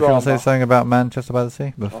 So, go if you want to say Drama. something about Manchester by the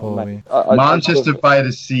Sea before Oh, we... man. I- Manchester by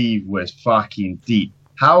the Sea was fucking deep.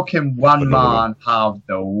 How can one man have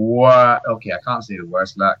the worst? Okay, I can't say the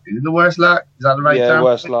worst luck. Is it the worst luck? Is that the right yeah, term?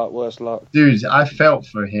 worse luck. Dude, I felt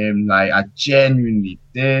for him. Like I genuinely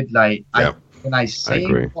did. Like Yeah, when I say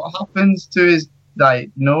agree. what happens to his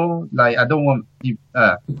like no, like I don't want you.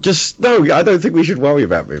 Just no. I don't think we should worry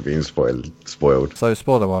about me being spoiled. So,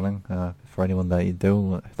 spoiler warning for anyone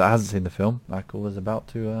that hasn't seen the film. Michael was about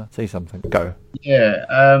to say something. Go. Yeah.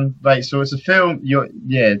 Right. So it's a film.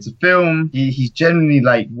 It's a film. He's generally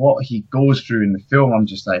like what he goes through in the film. I'm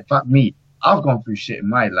just like, fuck me. I've gone through shit in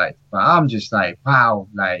my life, but I'm just like, wow.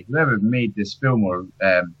 Like whoever made this film or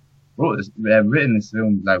written this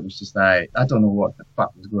film, like was just like, I don't know what the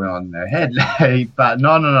fuck was going on in their head. Like, but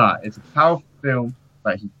no. It's a powerful film.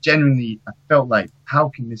 Like he genuinely, I felt like, how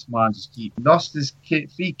can this man just keep lost his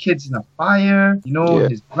three kids in a fire? You know, Yeah.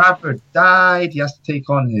 his brother died. He has to take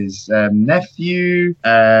on his nephew.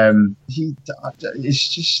 It's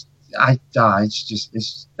just, I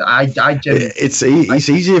genuinely, It's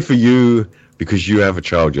easier for you because you have a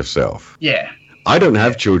child yourself. yeah. I don't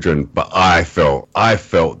have children, but I felt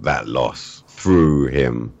that loss through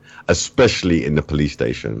him, especially in the police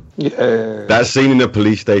station. Yeah. That scene in the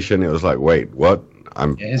police station, it was like, wait, what?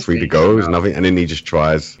 I'm Yeah, his free to face go. came There's out. nothing, and then he just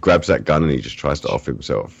grabs that gun, and he just tries to off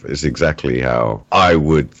himself. It's exactly how I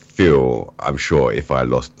would feel, I'm sure, if I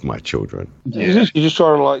lost my children. Yeah. You just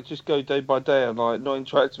try to like just go day by day and like not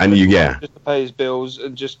interact with And you- anyone, yeah. just to pay his bills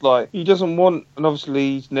and just like he doesn't want, and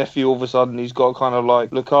obviously his nephew all of a sudden he's got to kind of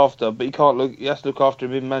like look after, but he has to look after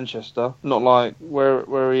him in Manchester, not like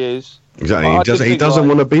where he is. Exactly. I He just doesn't. He think, doesn't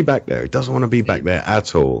like- want to be back there. He doesn't want to be back there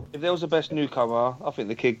at all. If there was a best newcomer, I think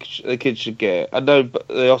the kid should get it. I know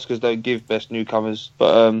the Oscars don't give best newcomers,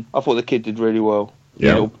 but I thought the kid did really well.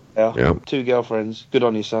 Yeah. Little player. Yeah. 2 girlfriends. Good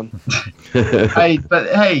on you, son. Hey,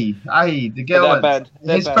 the girl, They're bad.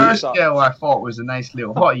 his They're first bad. girl I thought was a nice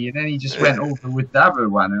little hottie, and then he just went over with the other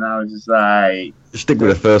one, and I was just like, Stick with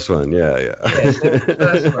the first one. Yeah, yes, the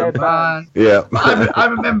first one, man. yeah. I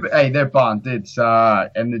remember, hey, their band did,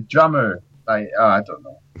 and the drummer, like, I don't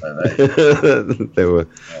know. Like, There were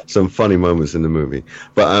some funny moments in the movie,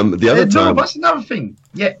 but the other no, time, that's another thing.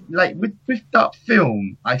 Yeah, like with that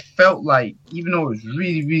film, I felt like even though it was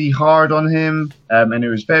really, really hard on him, and it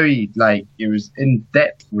was very like it was in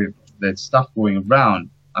depth with the stuff going around,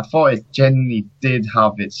 I thought it genuinely did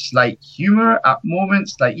have its slight humor at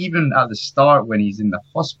moments. Like even at the start when he's in the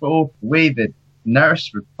hospital, the way the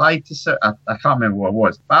nurse replied to I can't remember what it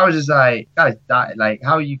was, but I was just like, guys, that like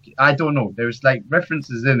how you, I don't know, there was like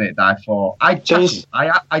references in it that I thought I chuckled.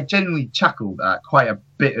 I genuinely chuckled at quite a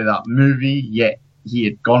bit of that movie, yet he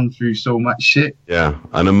had gone through so much shit. yeah,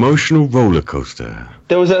 an emotional roller coaster.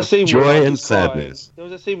 There was that scene Joy where and he's crying. sadness. There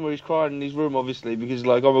was a scene where he's crying in his room, obviously, because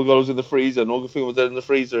like, oh my god, I was in the freezer, and all the thing was there in the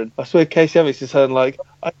freezer. And I swear, Casey Evans just heard like,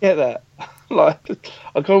 I get that. Like, I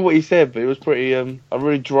can't remember what he said, but it was pretty a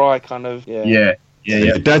really dry kind of Yeah.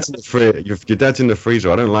 Your dad's in the your dad's in the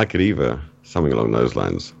freezer. I don't like it either. Something along those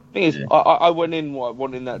lines. Thing is, I went in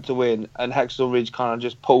wanting that to win, and Hacksaw Ridge kind of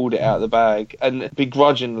just pulled it out of the bag, and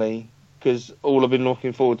begrudgingly, because all I've been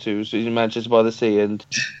looking forward to is Manchester by the Sea,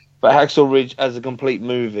 but Hacksaw Ridge as a complete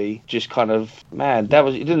movie, just kind of, man, it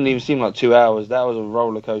didn't even seem like 2 hours. That was a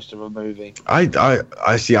roller coaster of a movie.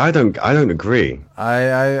 I see. I don't agree.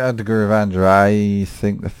 I'd agree with Andrew. I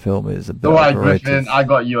think the film is a bit All right, overrated. Griffin, I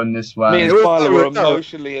got you on this one. Me and Tyler were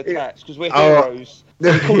emotionally attached because we're heroes.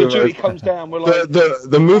 When Call of Duty comes down, we're like...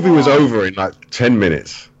 The movie was over in like 10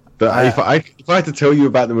 minutes. If I had to tell you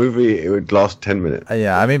about the movie, it would last 10 minutes.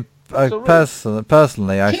 Yeah, I mean,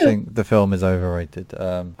 personally, I think the film is overrated.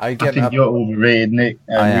 I think you're overrated, Nick.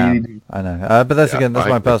 I know. But that's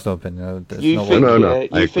my personal opinion. You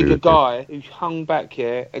think a guy who hung back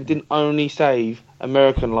here and didn't only save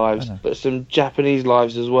American lives, but some Japanese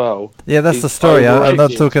lives as well. Yeah, that's the story. I'm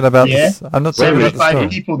not talking about this. I'm not talking about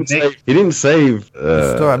the story. He didn't save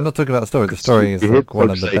the story. I'm not talking about the story. The story is like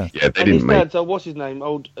one of the best. Yeah, they didn't make. What's his name?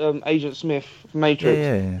 Old Agent Smith from Matrix.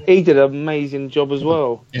 Yeah. He did an amazing job as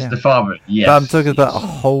well. It's the father. Yes. But I'm talking about a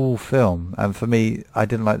whole film, and for me, I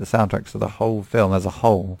didn't like the soundtrack. So the whole film as a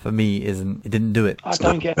whole, for me, it didn't do it. I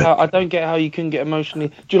don't get how you couldn't get emotionally.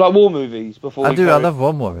 Do you like war movies? I do. I love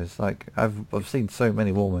war movies. Like I've seen so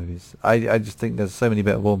many war movies. I just think there's so many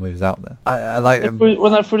better war movies out there. I like them.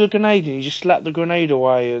 When they threw the grenade and you just slapped the grenade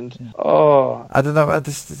away and I don't know. I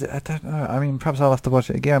don't know. I mean, perhaps I'll have to watch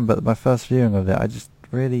it again. But my first viewing of it, I just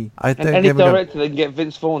really I don't. Any director they can get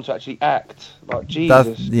Vince Vaughn to actually act like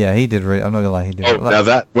Jesus. Yeah, he did. I'm not gonna lie, he did. Now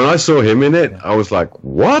that when I saw him in it, I was like,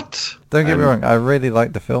 what? Don't get me wrong. I really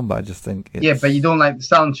like the film, but I just think yeah, but you don't like the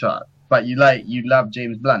soundtrack. But you love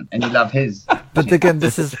James Blunt and you love his. But again,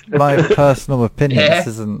 this is my personal opinion. Yeah. This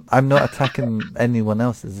isn't. I'm not attacking anyone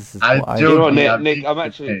else's. This is what I do. Nick, I'm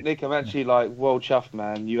actually like well chuffed,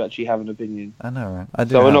 man. You actually have an opinion. I know, right? I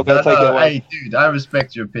do. So we're not going to take it away. Hey, dude, I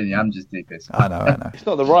respect your opinion. I'm just taking this. I know. It's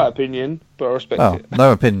not the right opinion, but I respect it.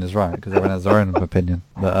 No opinion is right because everyone has their own opinion.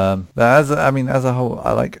 But as a whole,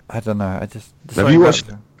 I don't know. I just.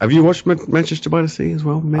 Have you watched Manchester by the Sea as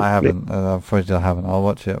well? I haven't. Unfortunately, I haven't. I'll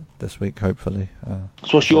watch it this week, hopefully.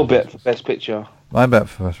 So what's your bet for Best Picture? My bet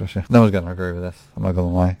for Best Picture. No one's going to agree with this. I'm not going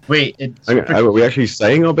to lie. Wait, are we actually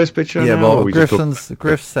saying our Best Picture? Yeah, now, well,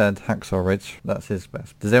 Griff said Hacksaw Ridge. That's his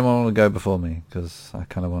best. Does anyone want to go before me? Because I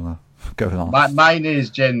kind of want to go last. Mine is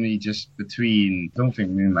generally just between. Don't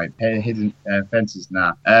think we like hidden fences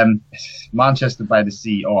now. Manchester by the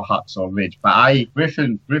Sea or Hacksaw Ridge. But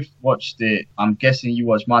Griff watched it. I'm guessing you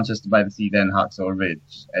watched Manchester by the Sea then Hacksaw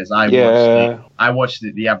Ridge. As I watched it. I watched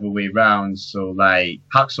it the other way round. So like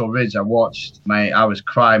Hacksaw Ridge, I was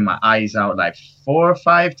crying my eyes out like 4 or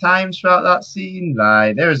 5 times throughout that scene.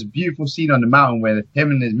 Like there is a beautiful scene on the mountain where him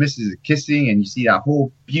and his missus are kissing, and you see that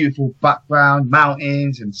whole beautiful background,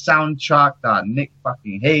 mountains and soundtrack that Nick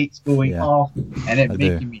fucking hates going off, and it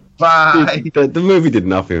making me cry. The movie did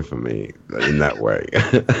nothing for me in that way.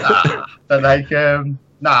 But like, even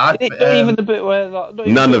the bit where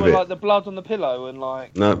none of it, like the blood on the pillow and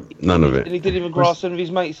like none of it, and he didn't even grass any of his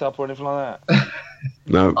mates up or anything like that.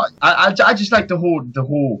 No, I just like the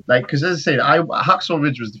whole like, because as I say, Hacksaw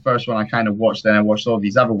Ridge was the first one I kind of watched. Then I watched all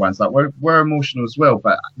these other ones that were emotional as well,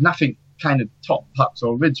 but nothing kind of top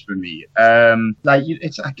Hacksaw Ridge for me.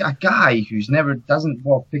 It's a guy who's doesn't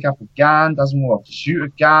want to pick up a gun, doesn't want to shoot a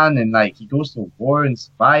gun, and like he goes to a war and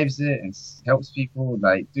survives it and helps people.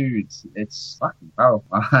 Like, dude, it's fucking powerful.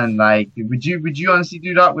 And like, would you honestly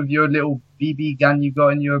do that with your little BB gun you got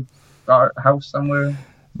in your house somewhere?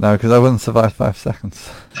 No, because I wouldn't survive 5 seconds.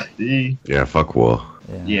 Yeah, fuck war.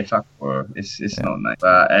 Yeah, fuck war. It's not nice.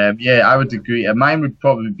 But I would agree. Mine would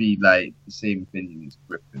probably be like the same opinion as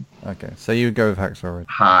Griffin. Okay, so you would go with Hacksaw Ridge.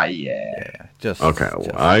 Yeah.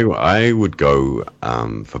 I would go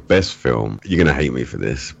for best film. You're gonna hate me for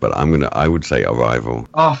this, but I would say Arrival.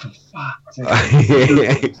 Oh, for fuck's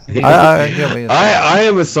sake. I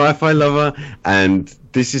am a sci-fi lover, and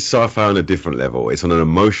this is sci-fi on a different level. It's on an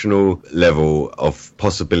emotional level of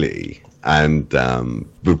possibility. And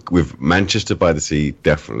with Manchester by the Sea,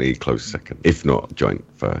 definitely close second, if not joint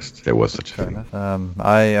first. There was such a thing.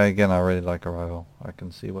 I really like Arrival. I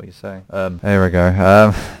can see what you're saying. Here we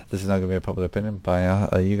go. This is not going to be a popular opinion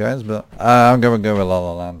by you guys, but I'm going to go with La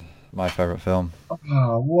La Land, my favourite film.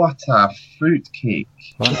 Oh, what a fruitcake!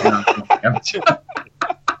 I'm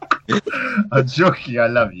joking. I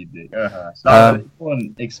love you, Dick. So,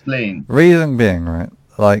 explain. Reason being, right?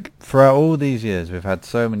 Like, throughout all these years, we've had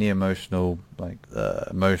so many emotional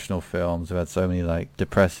films. We've had so many, like,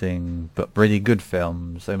 depressing but really good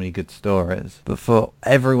films, so many good stories. But for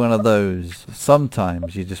every one of those,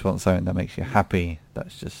 sometimes you just want something that makes you happy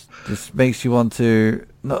That's just makes you want to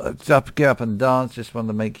not get up and dance. Just want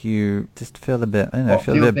to make you just feel a bit,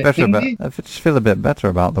 feel a bit better just feel a bit better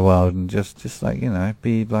about the world, and just like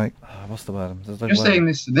be like, what's the word? You're saying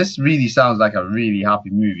this really sounds like a really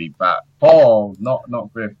happy movie, but Paul, not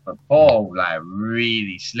Griff, but Paul, like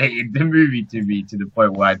really slated the movie to me to the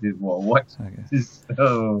point where I didn't want to watch this.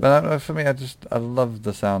 So. But for me, I love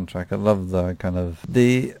the soundtrack. I love the kind of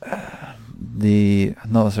the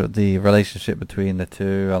relationship between the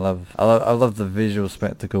two. I love the visual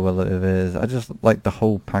spectacle that it is. I just like the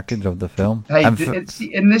whole package of the film. Hey,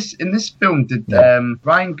 in this film, did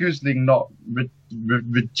Ryan Gosling not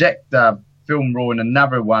reject the film role in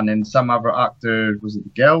another one, and some other actor, was it the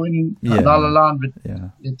girl in La La Land? Yeah.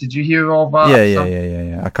 Did you hear all that?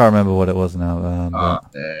 Yeah. I can't remember what it was now.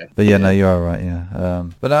 But yeah, no, you are right. Yeah.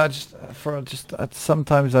 But I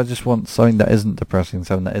sometimes I just want something that isn't depressing,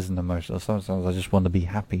 something that isn't emotional. Sometimes I just want to be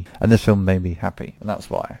happy, and this film made me happy, and that's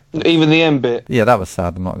why. Even the end bit. Yeah, that was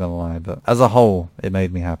sad. I'm not gonna lie, but as a whole, it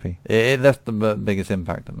made me happy. It left the biggest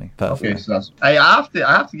impact on me personally. Okay, so I have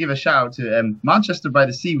to give a shout out to Manchester by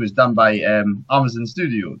the Sea was done by Amazon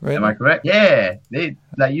Studios. Really? Am I correct? Yeah, they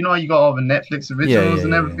you got all the Netflix originals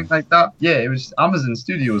and everything like that. Yeah, it was Amazon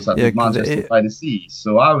Studios that did Manchester by the Sea.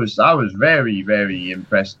 So I was very, very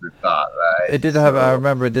impressed with that. Right? It did have. I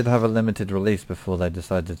remember it did have a limited release before they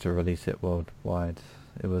decided to release it worldwide.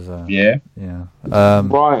 It was yeah.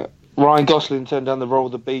 Right. Ryan Gosling turned down the role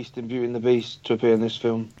of the Beast in Beauty and the Beast to appear in this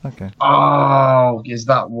film. Okay. Oh, is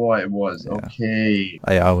that what it was? Yeah. Okay.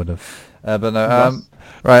 Yeah, I would have. But no.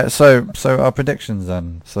 Right. So our predictions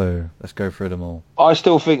then. So let's go through them all. I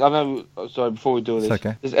still think. I know. Sorry. Before we do this,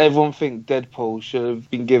 okay. Does everyone think Deadpool should have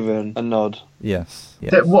been given a nod? Yes.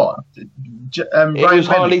 What? It was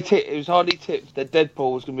hardly tipped that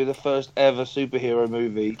Deadpool was going to be the first ever superhero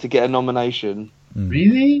movie to get a nomination.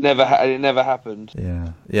 Really? It never happened.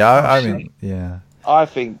 Yeah. I mean, yeah. I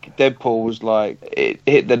think Deadpool was like it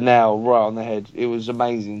hit the nail right on the head. It was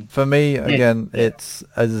amazing. For me, again, it's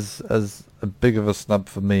as big of a snub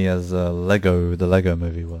for me as the Lego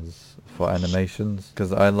Movie was for animations, because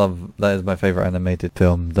that is my favorite animated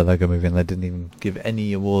film, the Lego Movie, and they didn't even give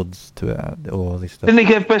any awards to it, or at least didn't they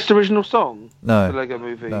give Best Original Song? No, the Lego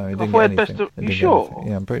Movie. No, it didn't get anything. You sure?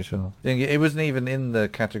 Yeah, I'm pretty sure. It wasn't even in the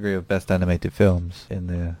category of Best Animated Films in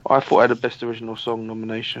there. I thought it had a Best Original Song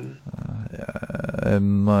nomination. It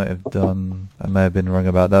might have done. I may have been wrong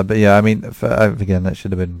about that, but yeah, I mean, again, that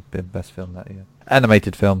should have been Best Film that year.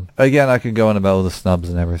 Animated film. Again, I could go on about all the snubs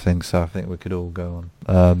and everything, so I think we could all go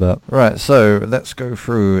on. But right, so let's go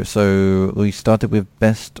through. So we started with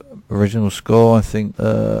Best Original Score. I think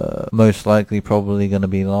most likely probably going to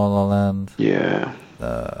be La La Land. Yeah.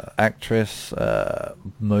 Actress,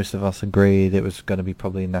 most of us agreed it was going to be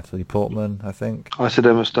probably Natalie Portman, I think. I said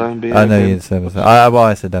Emma Stone. I know you said Emma Stone.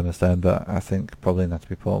 I said Emma Stone, but I think probably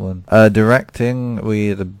Natalie Portman. Directing, we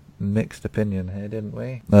had a mixed opinion here, didn't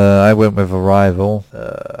we? I went with Arrival.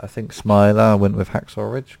 I think Smiler. I went with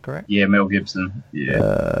Hacksaw Ridge, correct? Yeah, Mel Gibson.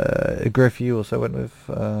 Yeah. Griff, you also went with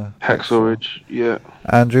Hacksaw Ridge. Yeah.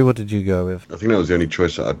 Andrew, what did you go with? I think that was the only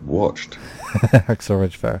choice that I'd watched. Hacksaw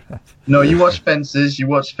Ridge, fair enough. No, you watched Fences. That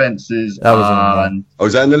was on. Oh,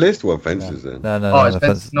 is that in the list? What Fences then? No. It's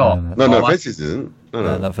Fences. No, Fences isn't.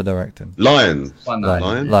 No, not for directing. Lion.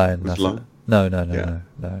 Lion. Was Lion? No.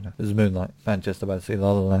 It was Moonlight, Manchester by the Sea,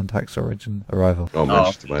 La La Land, Hacksaw Ridge, and Arrival. Oh,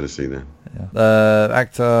 Manchester by the Sea then. Yeah.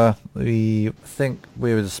 Actor, we think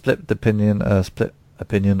we were split opinion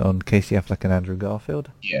on Casey Affleck and Andrew Garfield.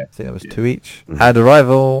 Yeah. I think it was 2 each. At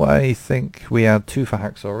Arrival, I think we had 2 for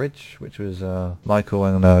Hacksaw Ridge, which was Michael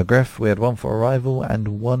and Griff. We had 1 for Arrival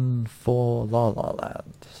and 1 for La La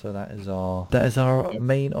Land. So that is our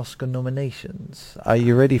main Oscar nominations. Are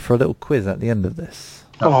you ready for a little quiz at the end of this?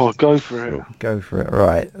 Oh, go for it. Go for it.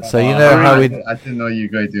 Right. So you know how we... I didn't know you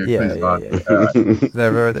were going to do a quiz.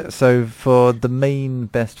 Yeah. So for the main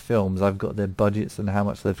best films, I've got their budgets and how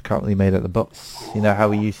much they've currently made at the box. You know how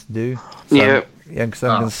we used to do? So yeah. So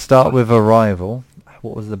I'm going to start with Arrival.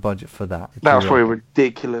 What was the budget for that? That was really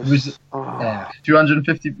ridiculous. Was it,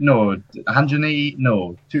 250? No, 180?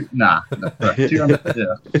 No, 200.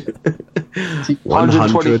 Yeah.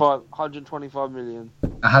 125 million.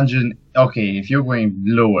 100. Okay, if you're going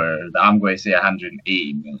lower, I'm going to say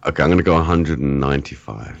 180 million. Okay, I'm going to go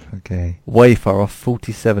 195. Okay, way far off.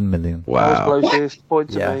 47 million. Wow. That was closest point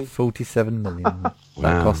to me. 47 million. Wow.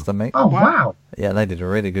 That cost them, mate. Oh wow. Yeah, they did a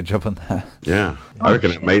really good job on that. Yeah, I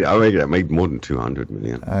reckon it made more than 200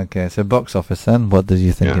 million. Okay, so box office then, what did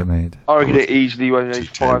you think it made? I reckon it easily went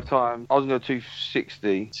 5 times. I was going to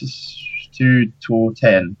 260.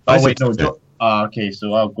 210. Oh wait, no. Oh, okay,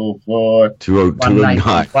 so I'll go for 209.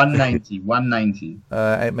 190.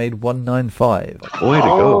 It made 195. Way to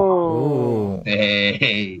go. Ooh.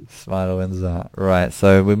 Hey. Smiler wins that. Right,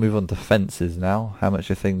 so we move on to fences now. How much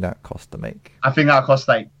do you think that cost to make? I think that costs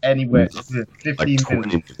like anywhere 15 Like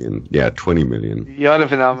 20 million. Yeah, 20 million. Yeah, I don't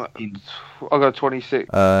think that. I'll go 26.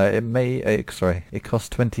 It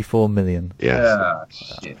cost 24 million. Yes, Ah,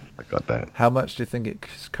 shit. I got that. How much do you think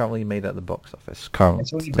it's currently made at the box office? Currently.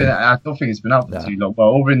 It's only been, I don't think it's been out for Yeah. too long, but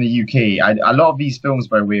over in the UK, a lot of these films,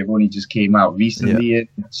 by the way, have only just came out recently in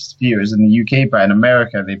theaters in the UK, but in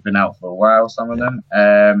America, they've been out for a while, some of them.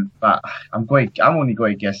 But I'm only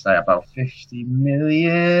going to guess like about 50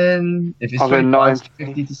 million. If it's I'll go 25, 90.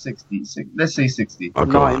 50 to 60. Let's say 60. I'll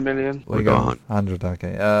go 9 on. million. We We go got 100,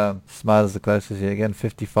 okay. Smiler's the closest yet again,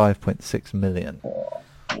 55.6 million.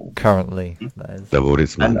 Currently, that is. Doubled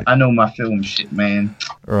its money. I know my film shit, man.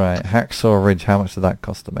 Right, Hacksaw Ridge, how much did that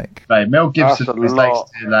cost to make? Like Mel Gibson That's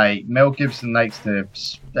a likes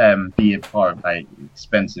to be a part of like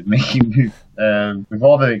expensive making movies. With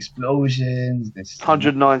all the explosions, this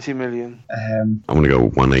 190 million. I'm going to go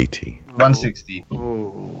 180. 160.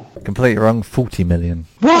 Ooh. Completely wrong, 40 million.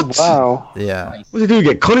 What? Wow. Yeah. What did they do?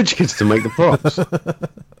 Get college kids to make the props?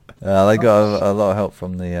 They got a lot of help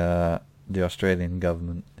from the Australian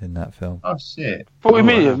government in that film. Oh shit. 40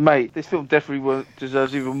 million, mate. This film definitely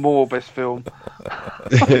deserves even more best film.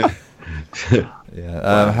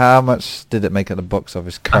 Yeah. How much did it make at the box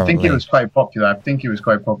office I currently? think it was quite popular. But I think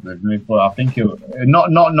it was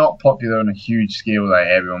not popular on a huge scale like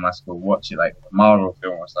everyone must go watch it like a Marvel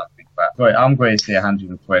film or something. But I'm going to say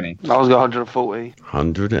 120. I was got 140.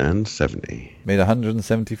 170. Made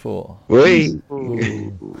 174. Wait.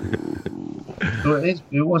 So it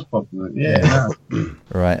was popular. Yeah.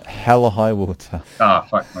 Right, Hell or High Water.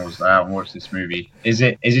 Fuck knows. I haven't watched this movie. Is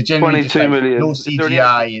it generally just 22 like, million. no Is there any-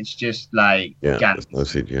 CGI? It's just like Yeah, Gantz.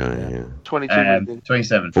 there's no CGI, yeah. 22 million.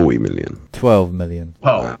 27. 40 million. 12 million.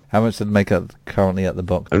 Oh. How much did it make currently at the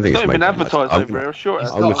box? I don't think It's it's not even made that much. advertised I'm over gonna- here, sure. it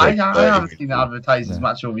It's has. I'm not, gonna I say haven't 30 seen it advertised as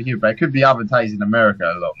much over here, but it could be advertised in America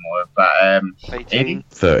a lot more. But 18.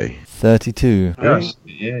 30. 32.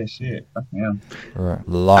 yeah, shit. Fucking hell. Right.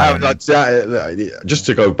 Lion. Just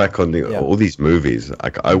to go back on Yeah. all these movies,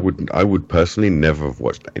 I would personally never have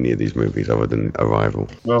watched any of these movies other than Arrival.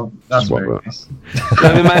 Well, that's What very about- nice.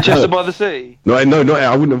 Live in Manchester by the Sea. No, I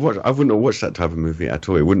wouldn't have watched that type of movie at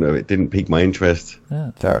all. It didn't pique my interest.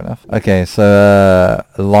 Yeah, fair enough. Okay, so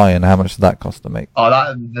Lion, how much did that cost to make? Oh,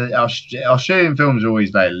 the Australian films are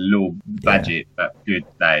always like low budget, but good.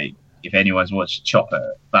 Like if anyone's watched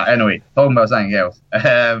Chopper. But anyway, talking about something else.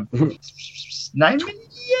 9 million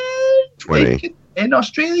 20. in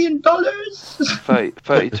Australian dollars.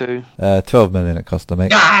 32. 12 million it cost to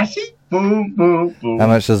make. Ah, see? Boom, boom, boom. How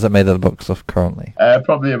much does it made at the box office currently?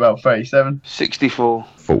 Probably about 37. 64.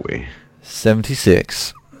 40.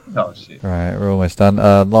 76. Oh shit. Right, we're almost done.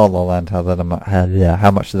 La La Land, how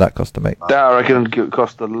much did that cost to make? That I reckon it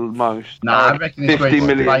cost the most. Nah, I reckon it's 50 quite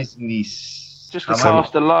million. surprisingly. Just the how much?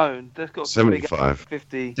 cast alone. They've got 75.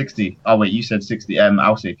 50. 60. Oh wait, you said 60.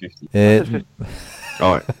 I'll say 50. It,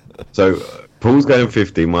 All right. So Paul's going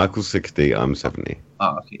 50, Michael's 60, I'm 70.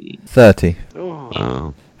 Oh, okay. 30.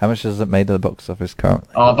 Oh, How much does it made at the box office currently?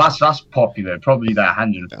 Oh, that's popular. Probably that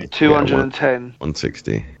 150. 210.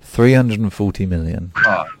 160. 340 million.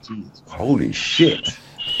 Oh, Jesus. Holy shit.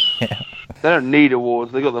 They don't need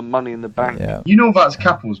awards. They got the money in the bank. Yeah. You know that's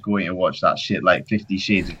couples going to watch that shit like 50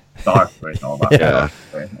 Shades of Darker and all that. Yeah.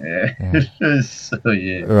 Yeah. So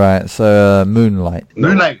yeah. Right, so Moonlight.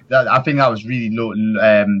 Moonlight, I think that was really low.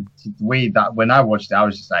 The way that when I watched it, I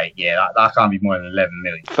was just like, yeah, that can't be more than 11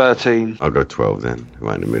 million. 13. I'll go 12 then,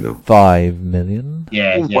 right in the middle. 5 million.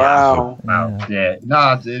 Yeah, Oh, yeah. wow. Wow. Yeah.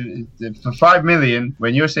 No, for 5 million,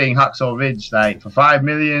 when you're saying Hacksaw Ridge, like for 5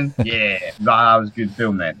 million, yeah, that was a good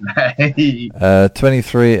film then.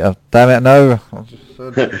 23. Oh, damn it, no.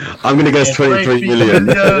 I'm going to guess 23 million.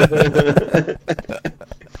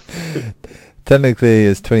 Technically,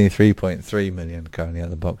 it's 23.3 million currently at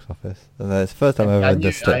the box office. And it's the first time I've ever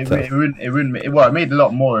just stepped up. It made a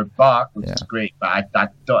lot more back, which Yeah. is great, but I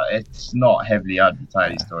don't, it's not heavily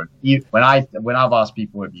advertised. Or when I've asked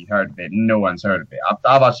people if you heard of it, no one's heard of it.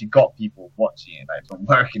 I've actually got people watching it, like from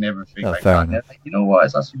work and everything Oh, like fair that. And they're like, you know what,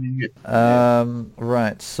 it's actually really good.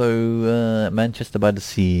 Right, so Manchester by the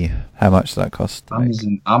Sea, how much did that cost to make?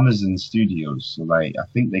 Amazon Studios, so like I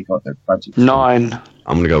think they got their budget. 9.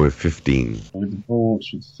 I'm going to go with 15. With the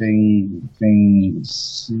boats, with the thing,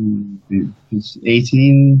 it's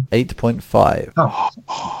 18. 8.5.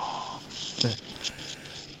 Oh,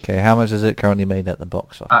 Okay, Okay, how much is it currently made at the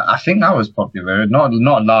box office? I think that was popular. Not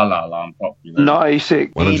La La Land popular.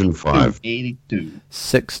 96. 105. 82.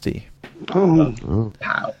 60. Oh, Oh,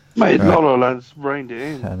 Pow. mate, Right. La La Land's reined it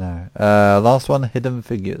in. I know. Last one, Hidden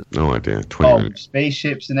Figures. no idea. 20 Oh, minutes.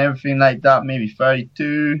 spaceships and everything like that. Maybe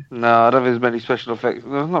 32. No, I don't think there's many special effects.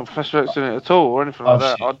 There's not special effects in it at all, or anything like Oh,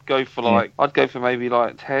 that. shit. I'd go for maybe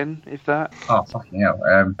like 10, if that. Oh, fucking hell.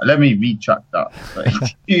 Let me retract that.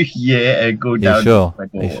 Yeah, go You down. sure? like,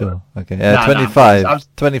 You oh, sure? Okay. Nah, 25. I was-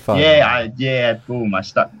 25. Yeah, boom. I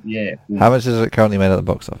stuck. Yeah, boom. How much is it currently made at the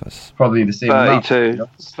box office? Probably the same amount. 32.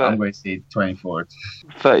 I'm going to say 24.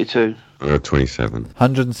 32. 27.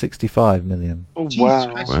 165 million. Oh, Jesus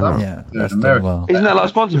wow. Christ, Wow. that's Yeah, good. that's doing America. well. Isn't that like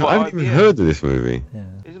sponsored I by haven't even IBM? heard of this movie. Yeah.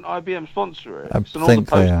 Isn't IBM sponsor it? I It's on all the think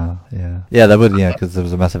they posters. are, yeah. Yeah, they would, yeah, because there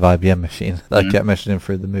was a massive IBM machine that kept mentioning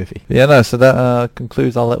through the movie. But yeah, no, so that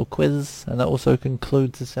concludes our little quiz, and that also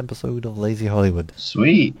concludes this episode of Lazy Hollywood.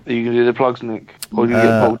 Sweet. Are you going to do the plugs, Nick? Or are you going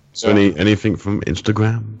to get pulled? So anything from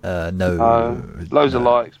Instagram? No. Loads of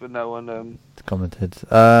no. likes, but no one... commented.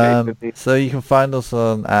 Okay. So you can find us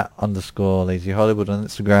on @_Lazy Hollywood on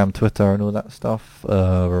Instagram, Twitter, and all that stuff.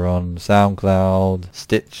 We're on SoundCloud,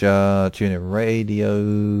 Stitcher, TuneIn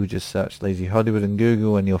Radio. Just search Lazy Hollywood in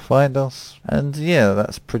Google and you'll find us. And yeah,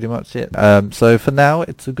 that's pretty much it. So for now,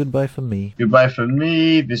 it's a goodbye from me. Goodbye from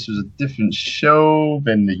me. This was a different show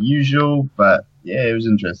than the usual, but yeah, it was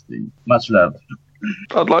interesting. Much love.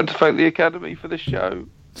 I'd like to thank the Academy for this show.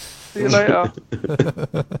 See you later.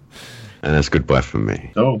 And that's goodbye from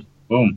me. So.